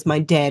because my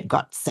dad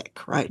got sick,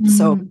 right?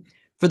 So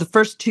for the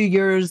first 2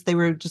 years, they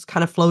were just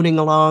kind of floating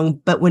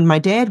along. But when my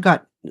dad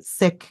got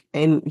sick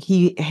and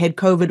he had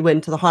COVID,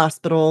 went to the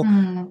hospital,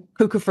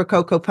 cuckoo for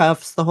Cocoa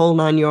Puffs, the whole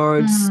 9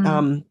 yards,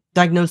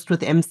 diagnosed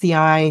with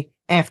MCI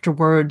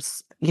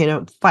afterwards,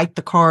 fight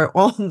the car,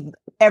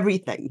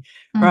 everything,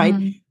 right?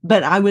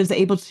 But I was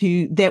able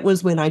to, that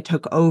was when I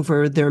took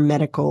over their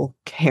medical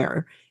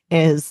care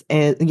as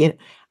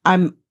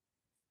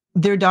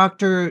their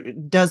doctor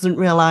doesn't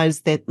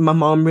realize that my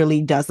mom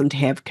really doesn't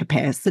have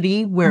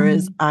capacity,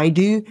 whereas I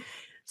do.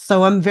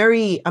 So I'm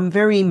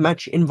very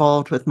much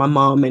involved with my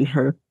mom and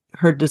her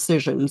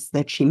decisions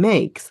that she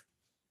makes.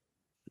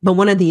 But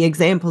one of the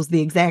examples,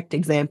 the exact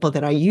example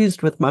that I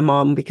used with my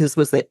mom, because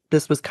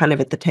this was kind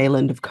of at the tail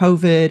end of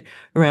COVID,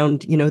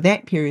 around,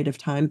 that period of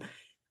time,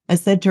 I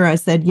said to her,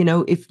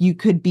 if you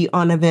could be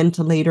on a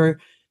ventilator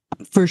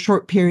for a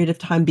short period of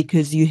time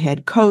because you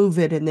had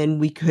COVID, and then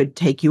we could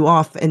take you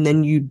off and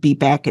then you'd be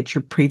back at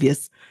your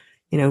previous,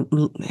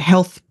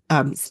 health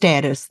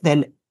status,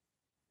 then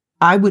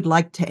I would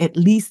like to at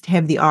least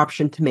have the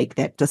option to make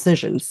that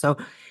decision. So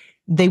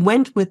they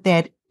went with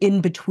that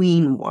in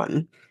between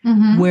one,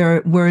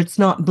 where it's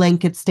not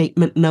blanket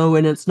statement no,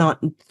 and it's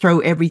not throw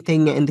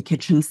everything in the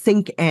kitchen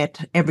sink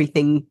at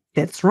everything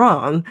that's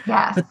wrong.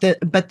 Yes.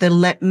 But the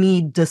let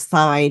me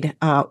decide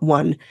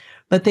one.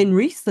 But then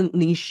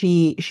recently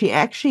she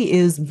actually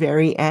is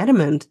very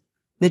adamant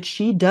that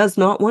she does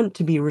not want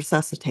to be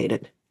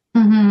resuscitated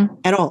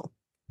at all.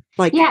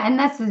 And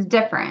this is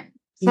different.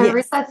 So yes.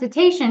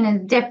 Resuscitation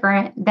is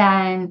different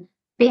than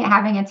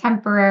having a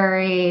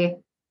temporary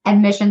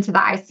admission to the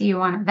ICU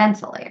on a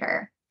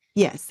ventilator.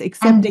 Yes,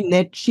 accepting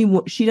that she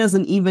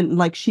doesn't even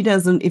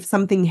if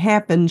something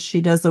happens,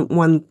 she doesn't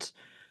want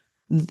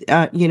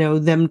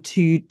them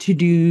to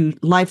do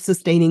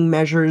life-sustaining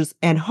measures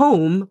at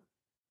home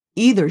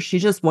either. She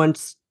just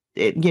wants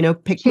pick me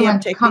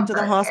up, take me to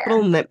the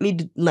hospital, and let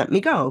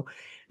me go.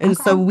 And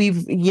so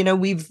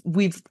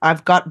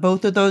I've got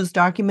both of those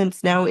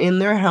documents now in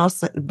their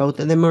house. Both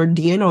of them are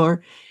DNR.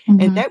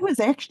 And that was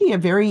actually a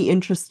very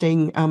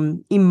interesting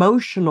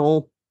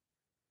emotional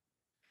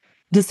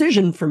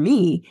decision for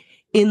me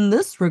in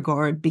this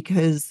regard,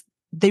 because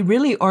they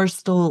really are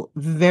still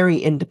very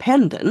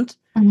independent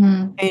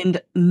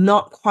and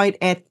not quite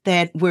at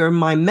that where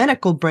my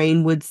medical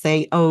brain would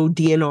say, oh,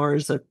 DNR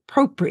is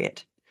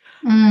appropriate.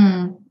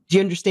 Do you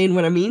understand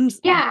what I mean?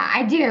 Yeah,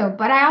 I do.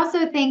 But I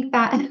also think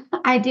that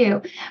I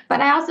do. But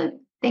I also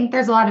think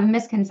there's a lot of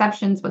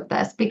misconceptions with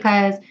this,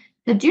 because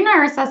the do not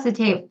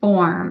resuscitate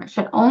form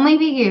should only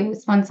be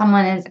used when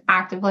someone is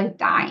actively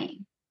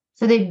dying.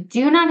 So they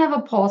do not have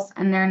a pulse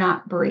and they're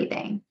not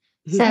breathing.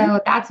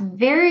 So that's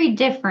very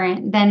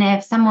different than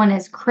if someone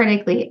is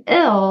critically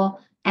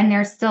ill and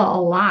they're still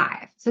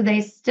alive. So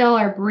they still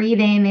are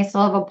breathing, they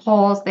still have a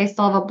pulse, they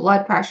still have a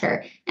blood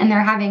pressure, and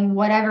they're having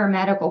whatever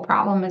medical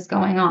problem is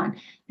going on.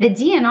 The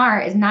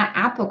DNR is not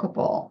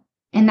applicable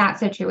in that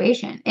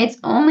situation. It's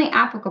only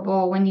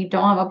applicable when you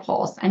don't have a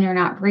pulse and you're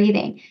not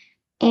breathing.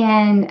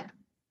 And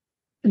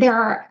there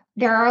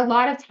are a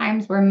lot of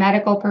times where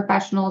medical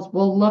professionals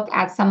will look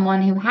at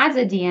someone who has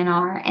a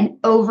DNR and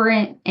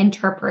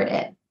over-interpret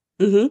it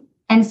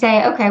and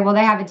say, okay, well,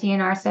 they have a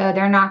DNR, so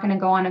they're not going to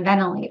go on a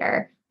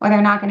ventilator, or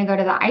they're not going to go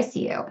to the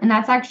ICU. And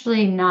that's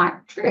actually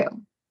not true.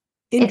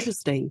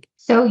 Interesting.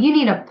 So you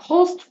need a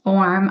pulsed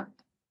form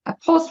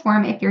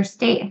if your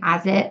state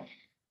has it.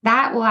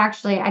 That will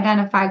actually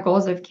identify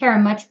goals of care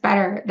much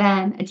better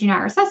than a do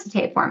not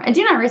resuscitate form. A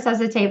do not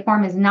resuscitate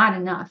form is not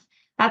enough.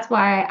 That's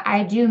why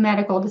I do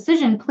medical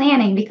decision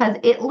planning, because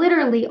it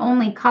literally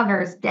only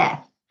covers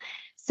death.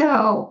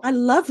 So I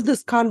love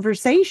this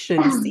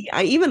conversation. See,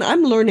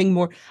 I'm learning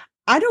more.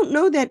 I don't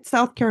know that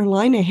South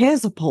Carolina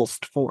has a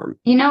pulsed form.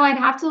 I'd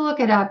have to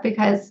look it up,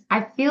 because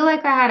I feel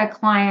like I had a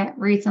client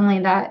recently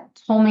that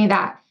told me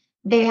that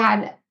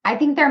I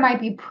think there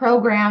might be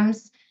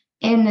programs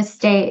in the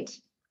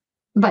state,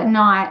 but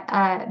not,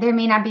 it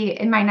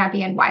might not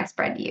be in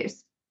widespread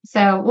use.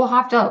 So we'll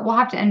have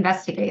to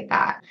investigate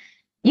that.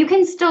 You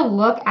can still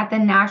look at the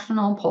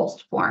national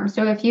pulsed form.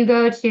 So if you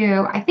go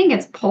to, I think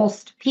it's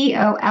pulsed,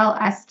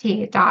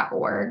 POLST.org,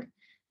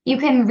 you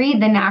can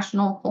read the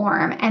national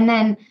form. And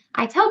then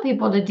I tell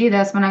people to do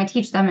this when I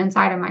teach them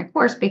inside of my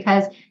course,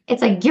 because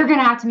it's like, you're going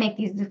to have to make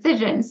these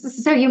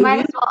decisions. So you might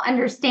as well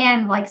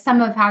understand some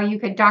of how you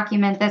could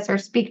document this or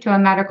speak to a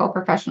medical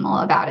professional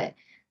about it.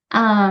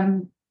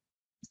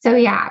 So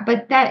yeah,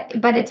 but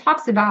it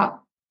talks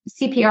about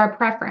CPR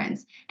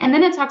preference, and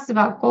then it talks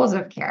about goals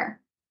of care.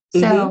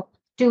 So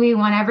do we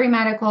want every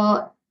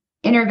medical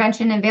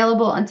intervention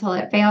available until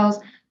it fails?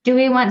 Do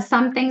we want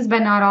some things but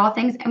not all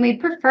things? And we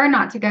prefer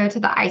not to go to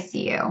the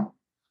ICU.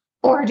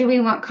 Or do we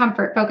want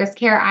comfort-focused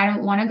care? I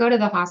don't want to go to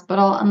the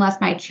hospital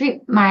unless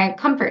my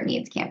comfort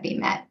needs can't be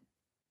met.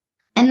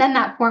 And then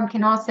that form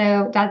can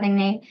also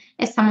designate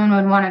if someone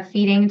would want a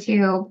feeding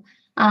tube.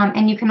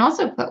 And you can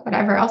also put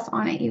whatever else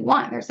on it you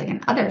want. There's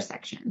an other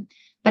section.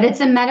 But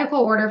it's a medical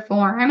order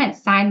form.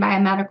 It's signed by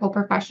a medical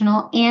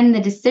professional and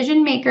the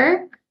decision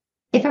maker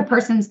if a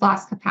person's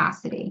lost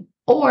capacity,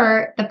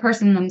 or the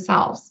person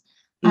themselves.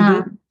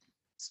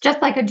 It's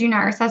just like a do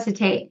not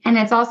resuscitate. And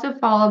it's also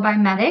followed by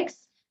medics.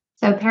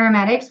 So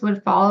paramedics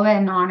would follow it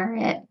and honor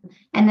it.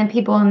 And then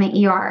people in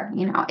the ER,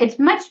 it's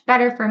much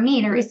better for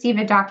me to receive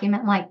a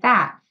document like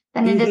that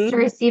than it is to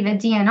receive a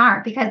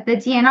DNR, because the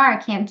DNR I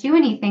can't do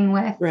anything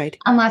with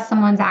unless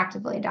someone's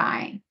actively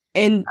dying.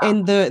 And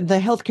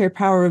the healthcare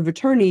power of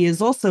attorney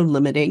is also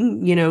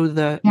limiting,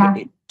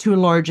 to a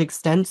large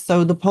extent.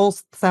 So the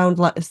pulse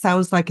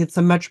sounds like it's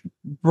a much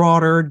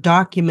broader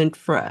document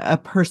for a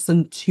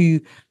person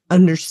to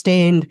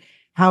understand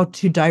how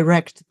to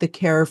direct the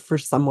care for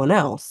someone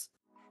else.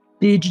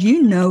 Did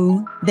you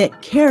know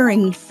that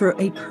caring for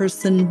a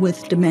person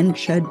with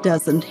dementia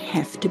doesn't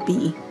have to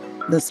be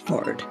this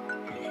hard?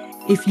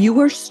 If you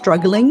are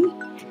struggling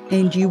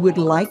and you would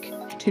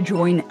like to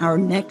join our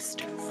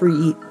next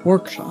free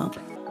workshop,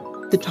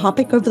 the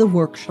topic of the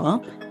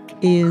workshop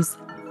is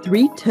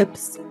 3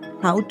 tips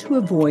how to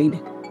avoid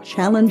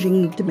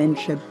challenging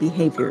dementia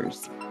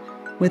behaviors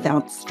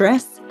without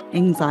stress,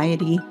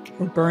 anxiety,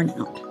 or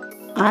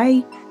burnout.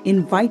 I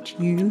invite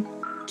you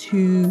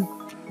to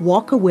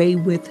walk away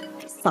with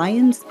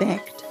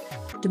science-backed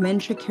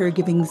dementia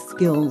caregiving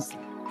skills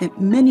that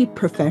many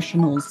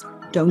professionals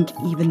don't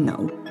even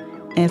know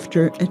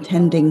after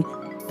attending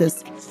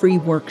this free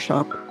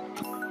workshop.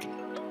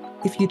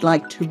 If you'd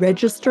like to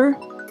register,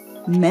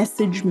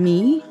 message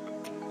me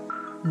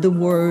the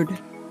word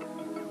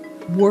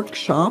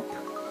workshop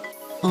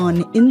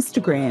on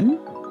Instagram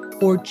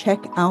or check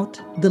out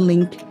the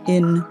link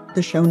in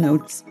the show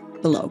notes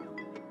below.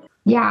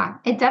 Yeah,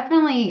 it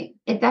definitely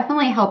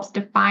helps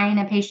define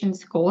a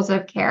patient's goals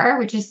of care,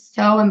 which is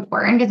so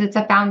important because it's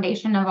a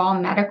foundation of all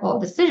medical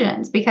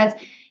decisions. Because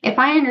if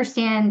I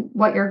understand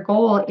what your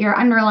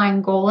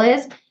underlying goal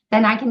is,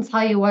 then I can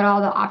tell you what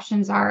all the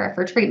options are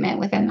for treatment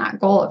within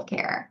that goal of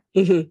care.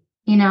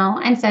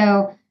 And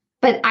so,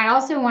 but I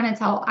also want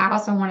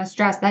to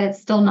stress that it's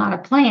still not a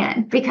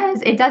plan,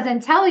 because it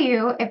doesn't tell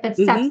you if it's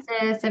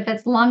sepsis, if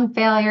it's lung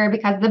failure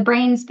because the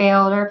brain's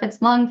failed, or if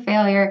it's lung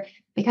failure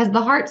because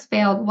the heart's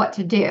failed, what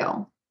to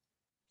do.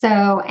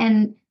 So,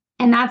 and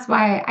that's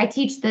why I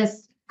teach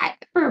this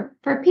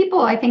for people,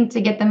 I think,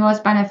 to get the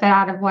most benefit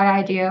out of what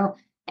I do.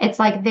 It's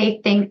like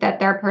they think that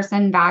their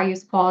person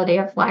values quality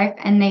of life,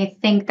 and they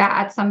think that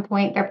at some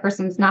point their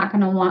person's not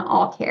going to want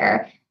all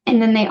care.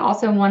 And then they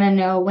also want to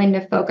know when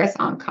to focus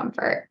on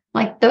comfort.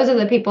 Like, those are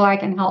the people I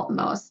can help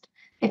most.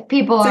 If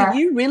people So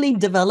you really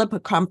develop a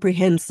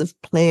comprehensive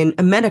plan,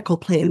 a medical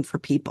plan for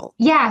people.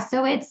 Yeah.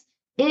 So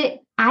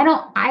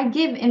I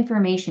give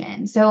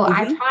information. So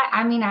I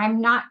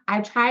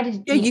try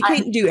to. Yeah, you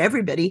can't do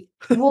everybody.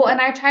 Well,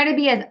 and I try to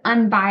be as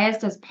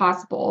unbiased as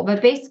possible.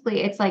 But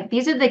basically, it's like,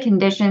 these are the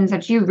conditions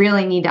that you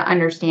really need to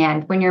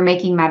understand when you're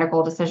making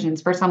medical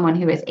decisions for someone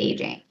who is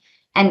aging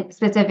and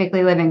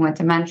specifically living with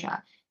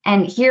dementia.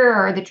 And here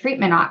are the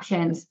treatment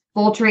options: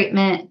 full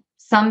treatment,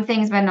 some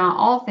things, but not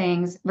all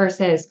things,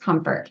 versus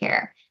comfort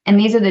care. And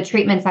these are the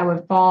treatments that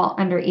would fall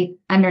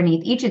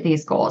underneath each of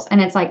these goals. And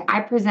it's like,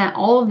 I present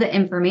all of the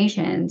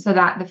information so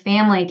that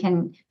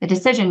the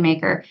decision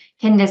maker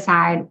can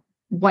decide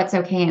what's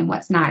okay and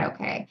what's not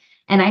okay.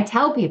 And I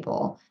tell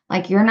people,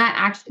 like,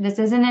 this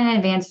isn't an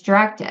advanced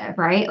directive,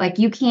 right? Like,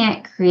 you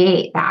can't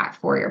create that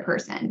for your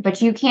person,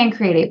 but you can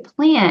create a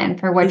plan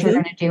for what you're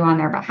going to do on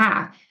their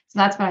behalf. So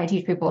that's what I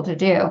teach people to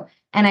do.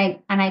 And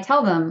I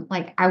tell them,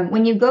 like,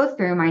 when you go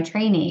through my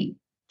training,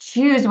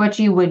 choose what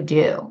you would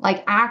do.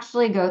 Like,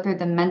 actually go through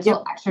the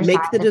mental exercise.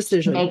 Make the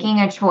decision.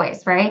 Making a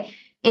choice, right?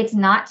 It's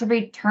not to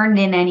be turned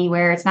in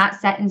anywhere. It's not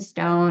set in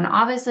stone.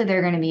 Obviously, there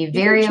are going to be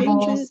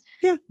variables.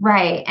 Yeah.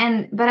 Right.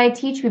 But I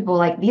teach people,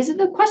 like, these are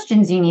the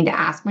questions you need to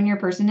ask when your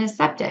person is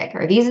septic,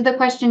 or these are the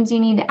questions you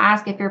need to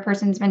ask if your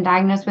person's been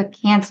diagnosed with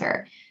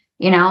cancer.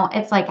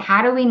 It's like,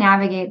 how do we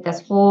navigate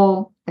this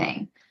whole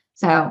thing?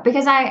 So,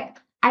 because I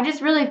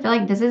just really feel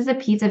like this is a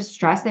piece of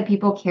stress that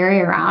people carry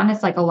around.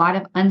 It's like a lot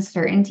of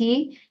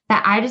uncertainty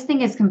that I just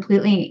think is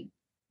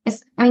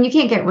you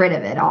can't get rid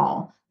of it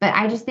all, but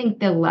I just think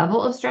the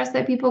level of stress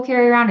that people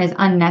carry around is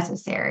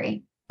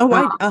unnecessary. Oh,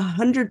 I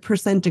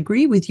 100%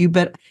 agree with you.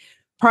 But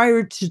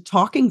prior to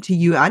talking to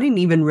you, I didn't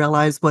even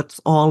realize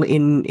what's all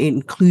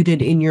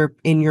included in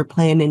your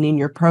plan and in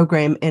your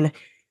program, and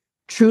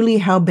truly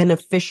how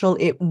beneficial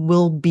it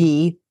will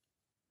be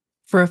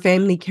for a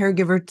family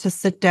caregiver to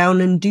sit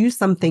down and do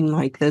something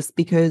like this.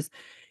 Because,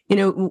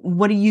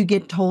 what do you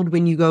get told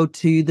when you go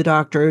to the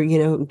doctor?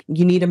 You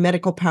need a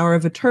medical power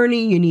of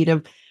attorney, you need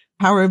a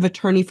power of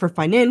attorney for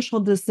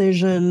financial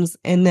decisions,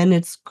 and then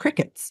it's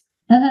crickets.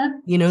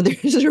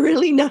 There's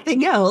really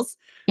nothing else.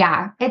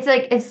 Yeah, it's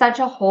like, it's such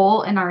a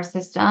hole in our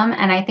system.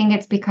 And I think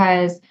it's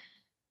because,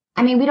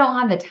 we don't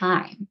have the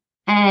time,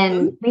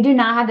 and we do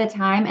not have the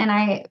time. And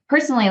I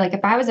personally, like,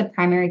 if I was a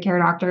primary care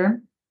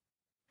doctor,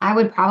 I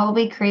would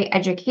probably create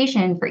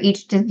education for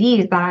each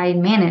disease that I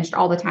managed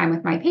all the time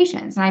with my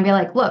patients. And I'd be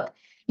like, look,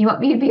 you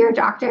want me to be your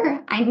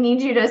doctor? I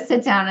need you to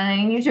sit down and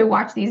I need you to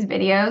watch these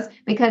videos,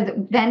 because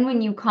then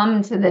when you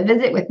come to the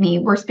visit with me,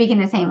 we're speaking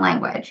the same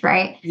language,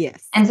 right?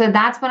 Yes. And so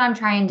that's what I'm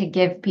trying to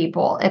give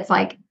people. It's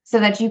like, so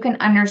that you can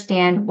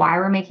understand why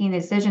we're making the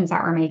decisions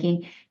that we're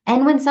making.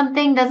 And when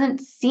something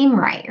doesn't seem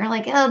right, you're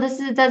like,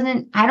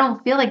 oh, I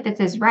don't feel like this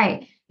is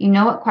right. You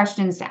know what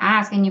questions to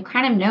ask, and you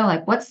kind of know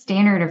like what's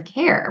standard of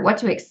care, what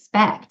to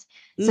expect,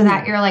 so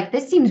that Mm. you're like,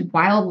 this seems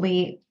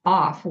wildly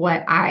off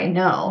what I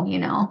know,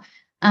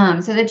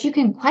 so that you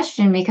can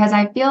question, because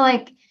I feel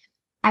like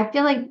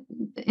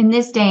in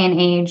this day and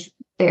age,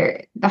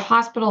 the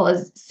hospital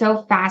is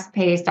so fast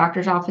paced,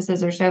 doctors'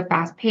 offices are so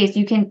fast paced,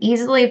 you can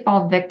easily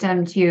fall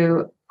victim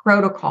to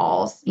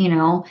protocols,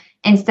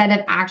 instead of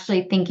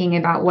actually thinking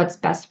about what's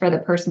best for the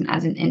person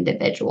as an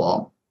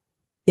individual.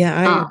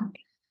 Yeah, Um,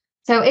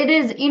 so it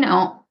is,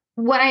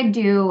 what I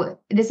do,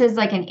 this is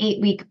like an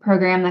 8-week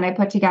program that I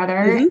put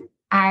together. hmm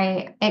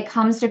It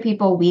comes to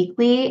people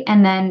weekly,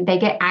 and then they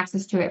get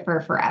access to it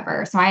for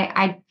forever. So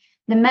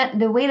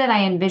the way that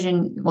I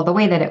envision, well, the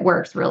way that it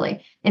works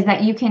really is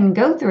that you can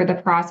go through the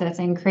process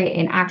and create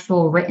an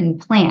actual written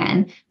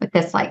plan with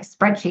this like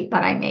spreadsheet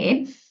that I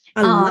made.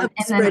 I love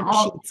And then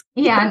spreadsheets.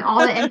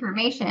 all the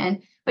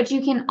information. But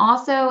you can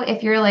also,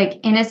 if you're like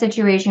in a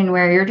situation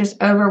where you're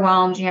just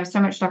overwhelmed, you have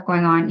so much stuff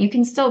going on, you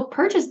can still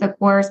purchase the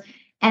course,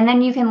 and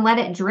then you can let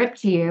it drip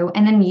to you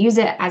and then use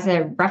it as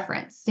a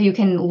reference. So you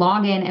can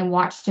log in and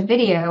watch the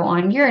video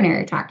on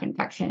urinary tract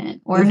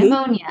infection or hmm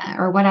pneumonia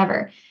or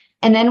whatever.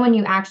 And then when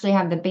you actually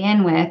have the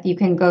bandwidth, you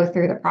can go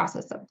through the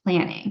process of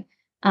planning.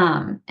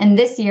 And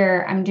this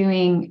year I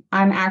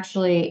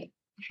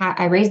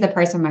raised the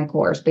price of my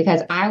course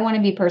because I want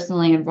to be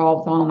personally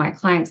involved with all my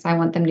clients. I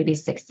want them to be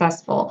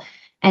successful.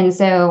 And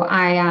so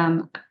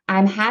I'm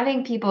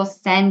having people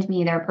send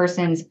me their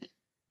person's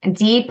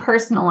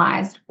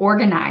depersonalized,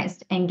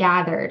 organized, and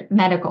gathered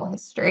medical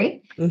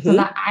history so hmm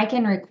that I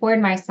can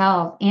record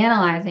myself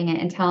analyzing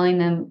it and telling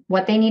them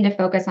what they need to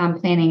focus on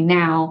planning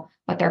now,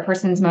 what their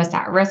person's most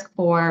at risk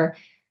for,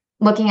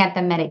 looking at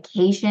the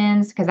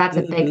medications, because that's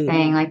a big hmm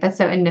thing. Like that's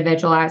so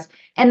individualized.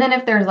 And then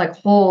if there's like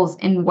holes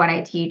in what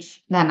I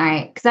teach,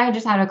 because I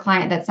just had a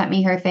client that sent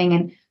me her thing,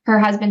 and her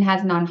husband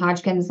has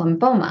non-Hodgkin's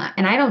lymphoma.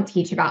 And I don't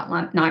teach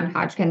about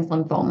non-Hodgkin's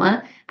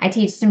lymphoma. I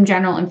teach some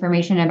general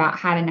information about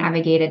how to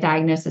navigate a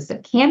diagnosis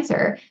of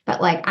cancer,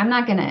 but like I'm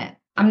not a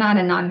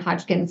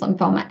non-Hodgkin's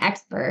lymphoma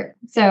expert.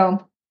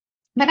 So,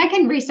 but I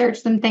can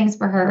research some things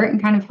for her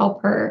and kind of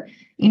help her,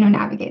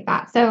 navigate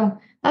that. So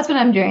that's what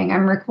I'm doing.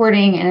 I'm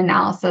recording an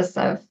analysis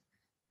of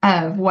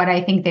what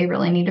I think they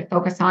really need to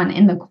focus on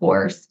in the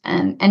course,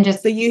 and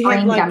just So you have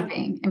brain like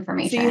dumping so you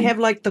information. have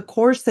like the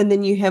course, and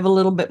then you have a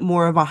little bit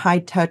more of a high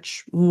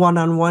touch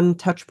one-on-one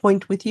touch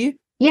point with you.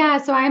 Yeah,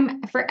 so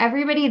I'm for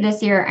everybody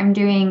this year, I'm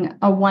doing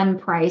a one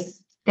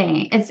price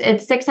thing. It's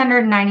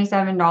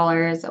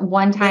 $697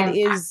 one That time.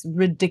 is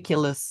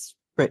ridiculous,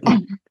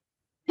 Brittany.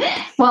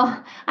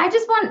 Well, I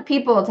just want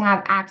people to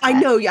have I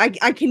access. know,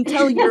 I can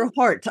tell your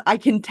heart. I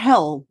can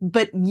tell,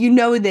 but you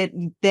know that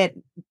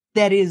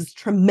that is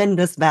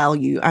tremendous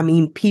value. I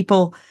mean,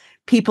 people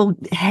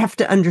have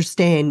to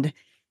understand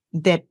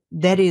that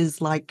that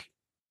is like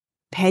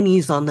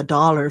pennies on the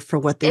dollar for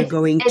what they're It's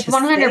going it's to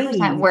 100%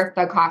 save. worth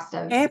the cost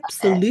of it.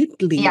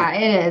 Absolutely. Yeah,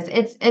 it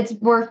is. It's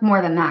worth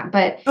more than that.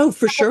 But Oh,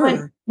 for when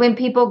sure. when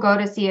people go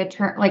to see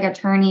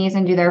attorneys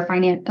and do their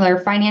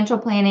financial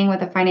planning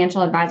with a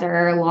financial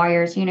advisor or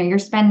lawyers, you're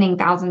spending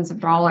thousands of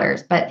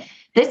dollars. But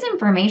this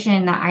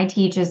information that I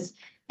teach is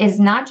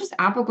not just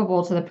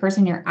applicable to the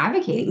person you're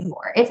advocating Mm-mm.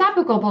 for. It's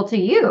applicable to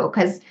you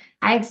because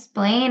I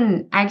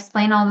explain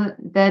all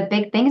the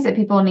big things that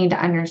people need to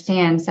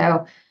understand.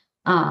 So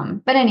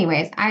but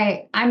anyways,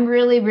 I'm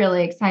really,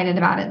 really excited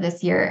about it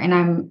this year.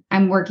 And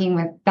I'm working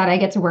with that. I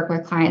get to work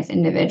with clients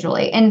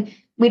individually. And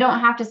we don't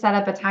have to set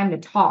up a time to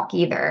talk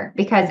either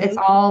because it's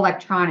Mhm. all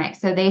electronic.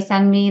 So they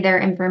send me their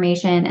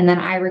information and then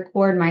I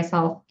record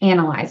myself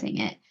analyzing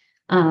it.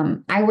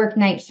 I work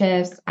night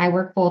shifts, I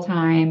work full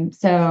time.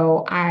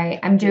 So I'm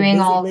You're a doing busy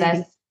all of this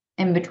lady.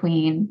 in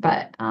between,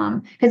 but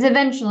because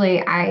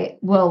eventually I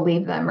will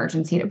leave the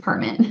emergency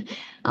department.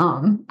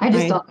 I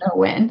just I don't know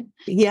when.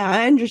 Yeah,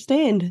 I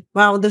understand.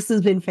 Wow, this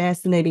has been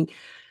fascinating.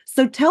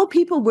 So tell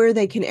people where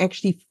they can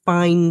actually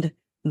find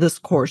this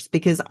course,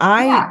 because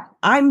Yeah.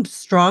 I'm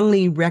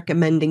strongly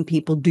recommending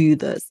people do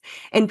this.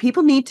 And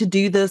people need to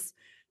do this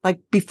like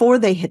before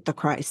they hit the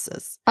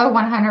crisis. Oh,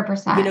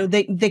 100%.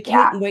 They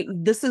can't Yeah. wait.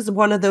 This is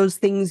one of those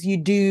things you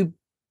do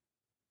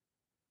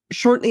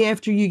shortly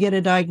after you get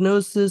a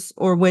diagnosis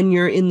or when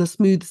you're in the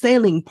smooth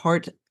sailing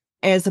part,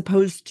 as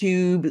opposed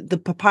to the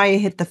papaya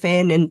hit the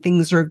fan and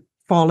things are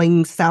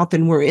falling south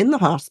and we're in the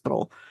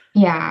hospital.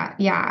 Yeah.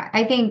 Yeah.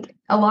 I think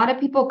a lot of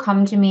people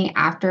come to me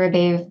after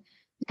they've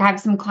had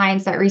some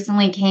clients that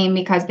recently came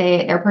because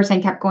their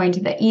person kept going to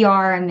the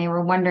ER and they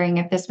were wondering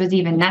if this was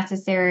even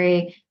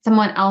necessary.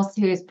 Someone else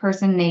whose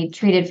person they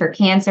treated for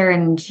cancer,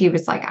 and she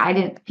was like,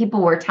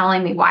 people were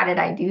telling me, why did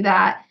I do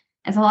that?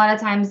 And so a lot of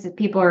times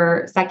people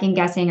are second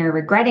guessing or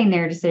regretting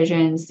their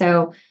decisions.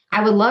 So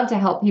I would love to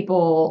help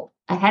people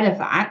ahead of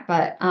that.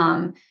 But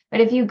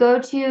if you go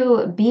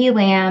to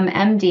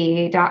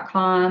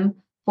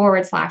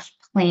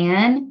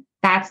blambmd.com/plan,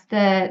 that's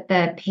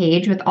the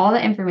page with all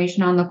the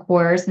information on the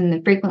course and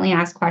the frequently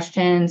asked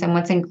questions and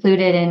what's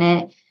included in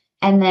it.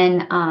 And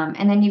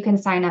then you can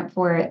sign up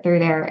for it through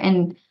there.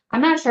 And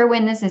I'm not sure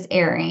when this is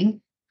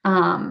airing.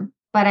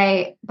 But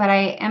I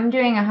am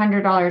doing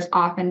 $100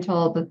 off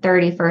until the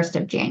 31st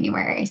of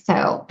January.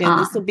 So, Yeah,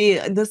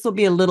 this will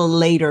be a little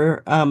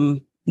later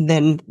than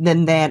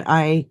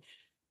that.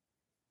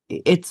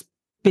 It's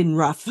been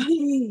rough.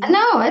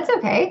 no, it's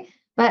okay.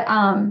 But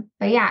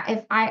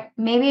yeah,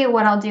 maybe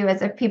what I'll do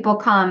is if people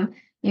come,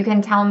 you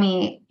can tell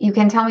me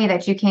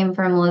that you came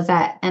from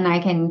Lizette, and I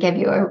can give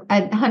you a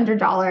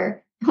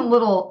 $100 Like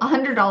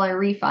a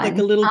refund.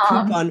 little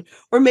coupon,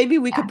 or maybe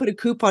we Yeah. could put a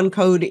coupon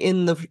code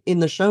in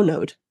the show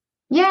note.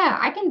 Yeah,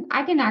 I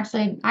can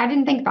actually, I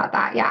didn't think about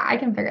that. Yeah, I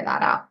can figure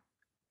that out.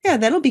 Yeah,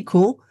 that'll be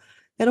cool.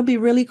 That'll be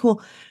really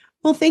cool.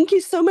 Well, thank you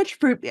so much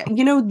for,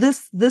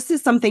 this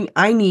is something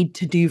I need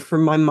to do for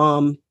my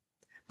mom.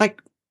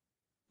 Like,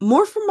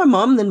 more for my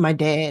mom than my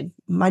dad.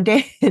 My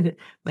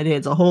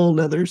dad's a whole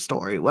nother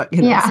story. What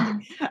can I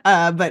say?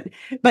 Yeah. But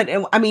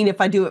I mean,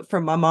 if I do it for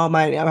my mom,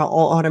 I'll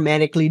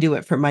automatically do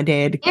it for my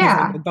dad, because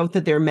I know Yeah. both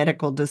of their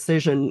medical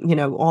decision,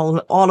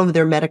 all of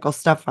their medical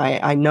stuff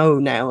I know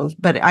now.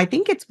 But I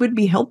think it would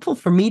be helpful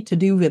for me to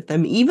do with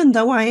them, even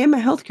though I am a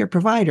healthcare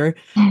provider.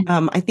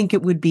 I think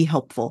it would be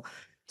helpful.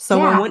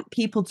 So I Yeah. want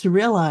people to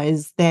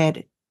realize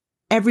that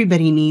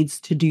everybody needs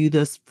to do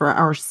this for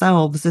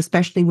ourselves,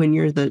 especially when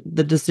you're the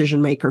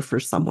decision maker for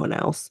someone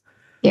else.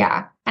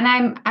 Yeah. And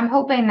I'm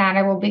hoping that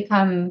it will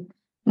become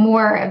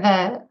more of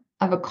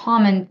a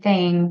common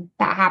thing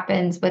that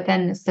happens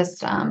within the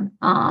system.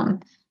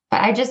 But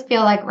I just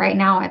feel like right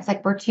now it's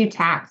like we're too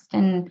taxed,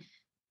 and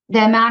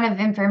the amount of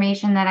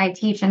information that I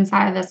teach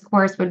inside of this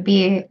course would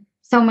be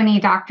so many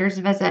doctor's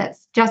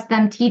visits, just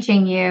them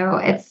teaching you.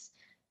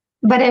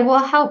 But it will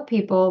help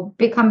people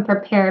become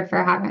prepared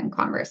for having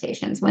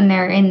conversations when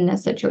they're in the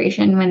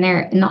situation, when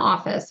they're in the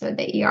office or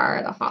the ER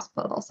or the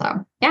hospital.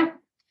 So yeah,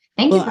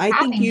 thank you Well, for I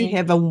think having you me.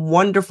 have a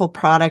wonderful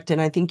product,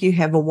 and I think you've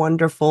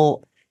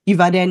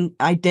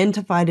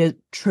identified a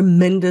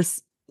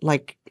tremendous,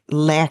 like,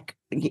 lack,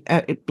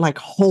 like,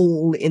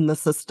 hole in the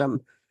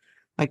system.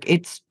 Like,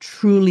 it's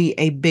truly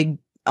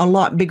a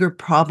lot bigger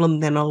problem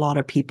than a lot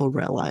of people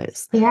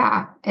realize.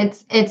 Yeah,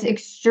 it's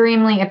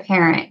extremely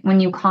apparent when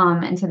you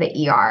come into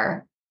the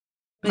ER.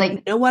 But you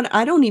Like, know what?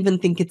 I don't even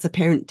think it's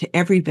apparent to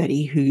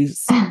everybody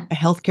who's a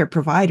healthcare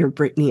provider,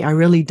 Brittany. I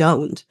really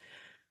don't.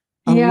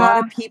 A lot yeah,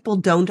 of people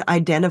don't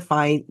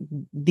identify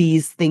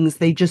these things.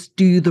 They just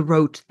do the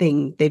rote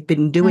thing. They've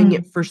been doing mm,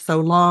 it for so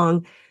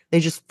long.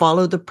 They just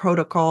follow the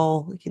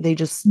protocol. They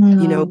just,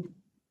 mm,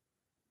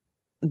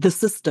 the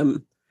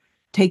system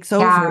takes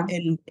over.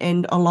 yeah,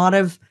 And a lot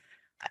of,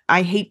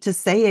 I hate to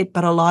say it,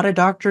 but a lot of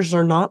doctors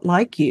are not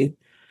like you.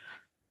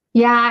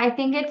 yeah. I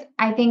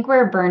think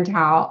we're burnt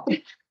out.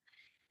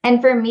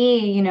 And for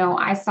me,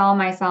 I saw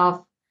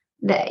myself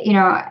that,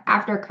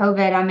 after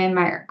COVID, I'm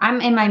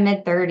in my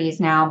mid 30s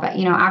now, but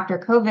after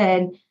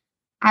COVID,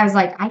 I was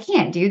like, I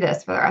can't do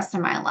this for the rest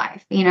of my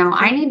life.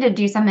 I need to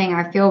do something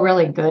I feel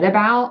really good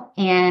about.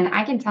 And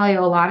I can tell you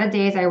a lot of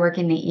days I work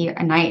in the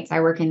nights I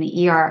work in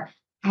the ER,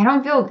 I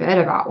don't feel good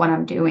about what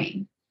I'm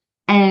doing.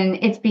 And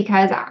it's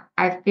because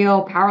I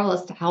feel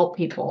powerless to help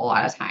people a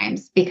lot of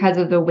times because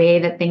of the way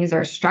that things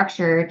are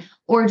structured,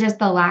 or just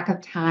the lack of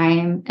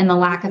time and the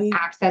lack of Mhm.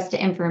 access to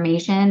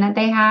information that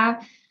they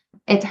have.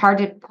 It's hard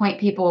to point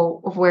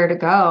people of where to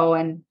go.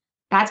 And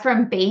that's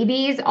from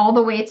babies all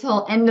the way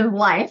till end of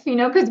life,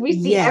 because we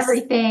see Yes.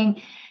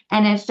 everything.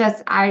 And it's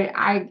just,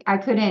 I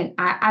couldn't,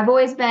 I've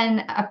always been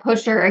a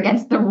pusher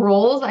against the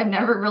rules. I've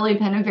never really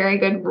been a very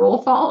good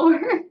rule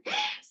follower.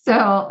 So,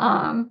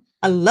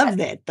 I love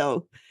that,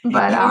 though.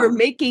 but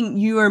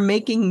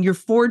You're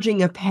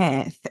forging a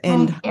path,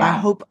 and I yeah.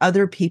 hope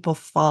other people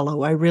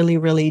follow. I really,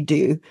 really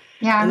do.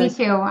 Yeah, And me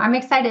too. I'm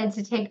excited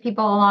to take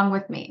people along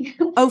with me.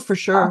 oh, for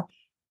sure. So,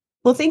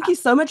 Well, thank you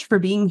so much for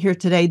being here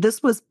today.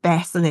 This was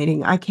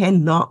fascinating. I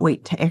cannot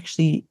wait to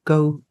actually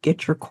go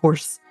get your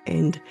course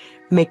and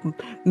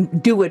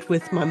do it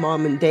with my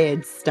mom and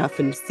dad's stuff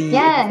and see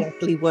yes,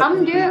 exactly what come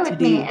we do it need to with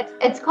me. do.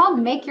 It's called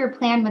Make Your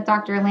Plan with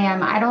Dr.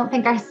 Lamb. I don't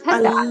think I I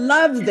said that.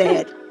 love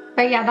that.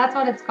 But yeah, that's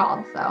what it's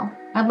called. So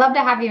I'd love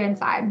to have you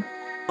inside.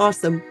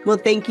 Awesome. Well,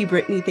 thank you,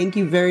 Brittany. Thank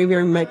you very,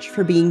 very much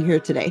for being here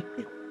today.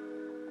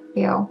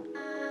 You.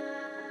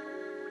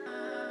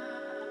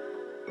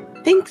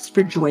 Thanks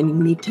for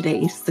joining me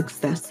today,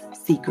 Success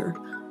Seeker.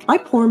 I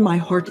pour my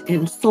heart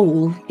and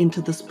soul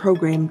into this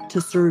program to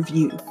serve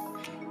you.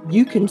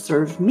 You can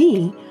serve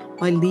me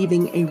by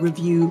leaving a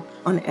review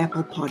on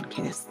Apple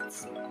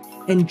Podcasts.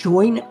 And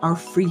join our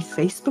free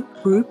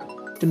Facebook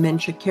group,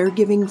 Dementia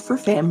Caregiving for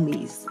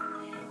Families.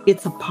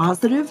 It's a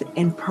positive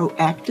and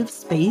proactive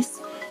space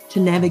to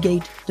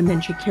navigate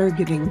dementia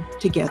caregiving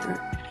together.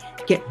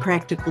 Get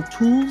practical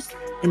tools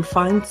and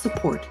find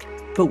support,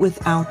 but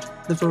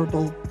without the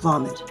verbal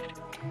vomit.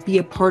 Be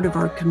a part of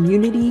our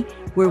community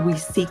where we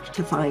seek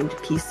to find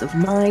peace of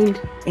mind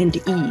and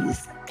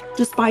ease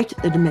despite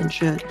the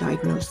dementia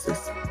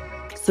diagnosis.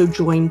 So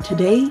join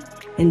today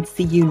and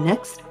see you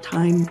next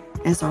time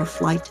as our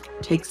flight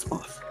takes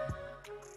off.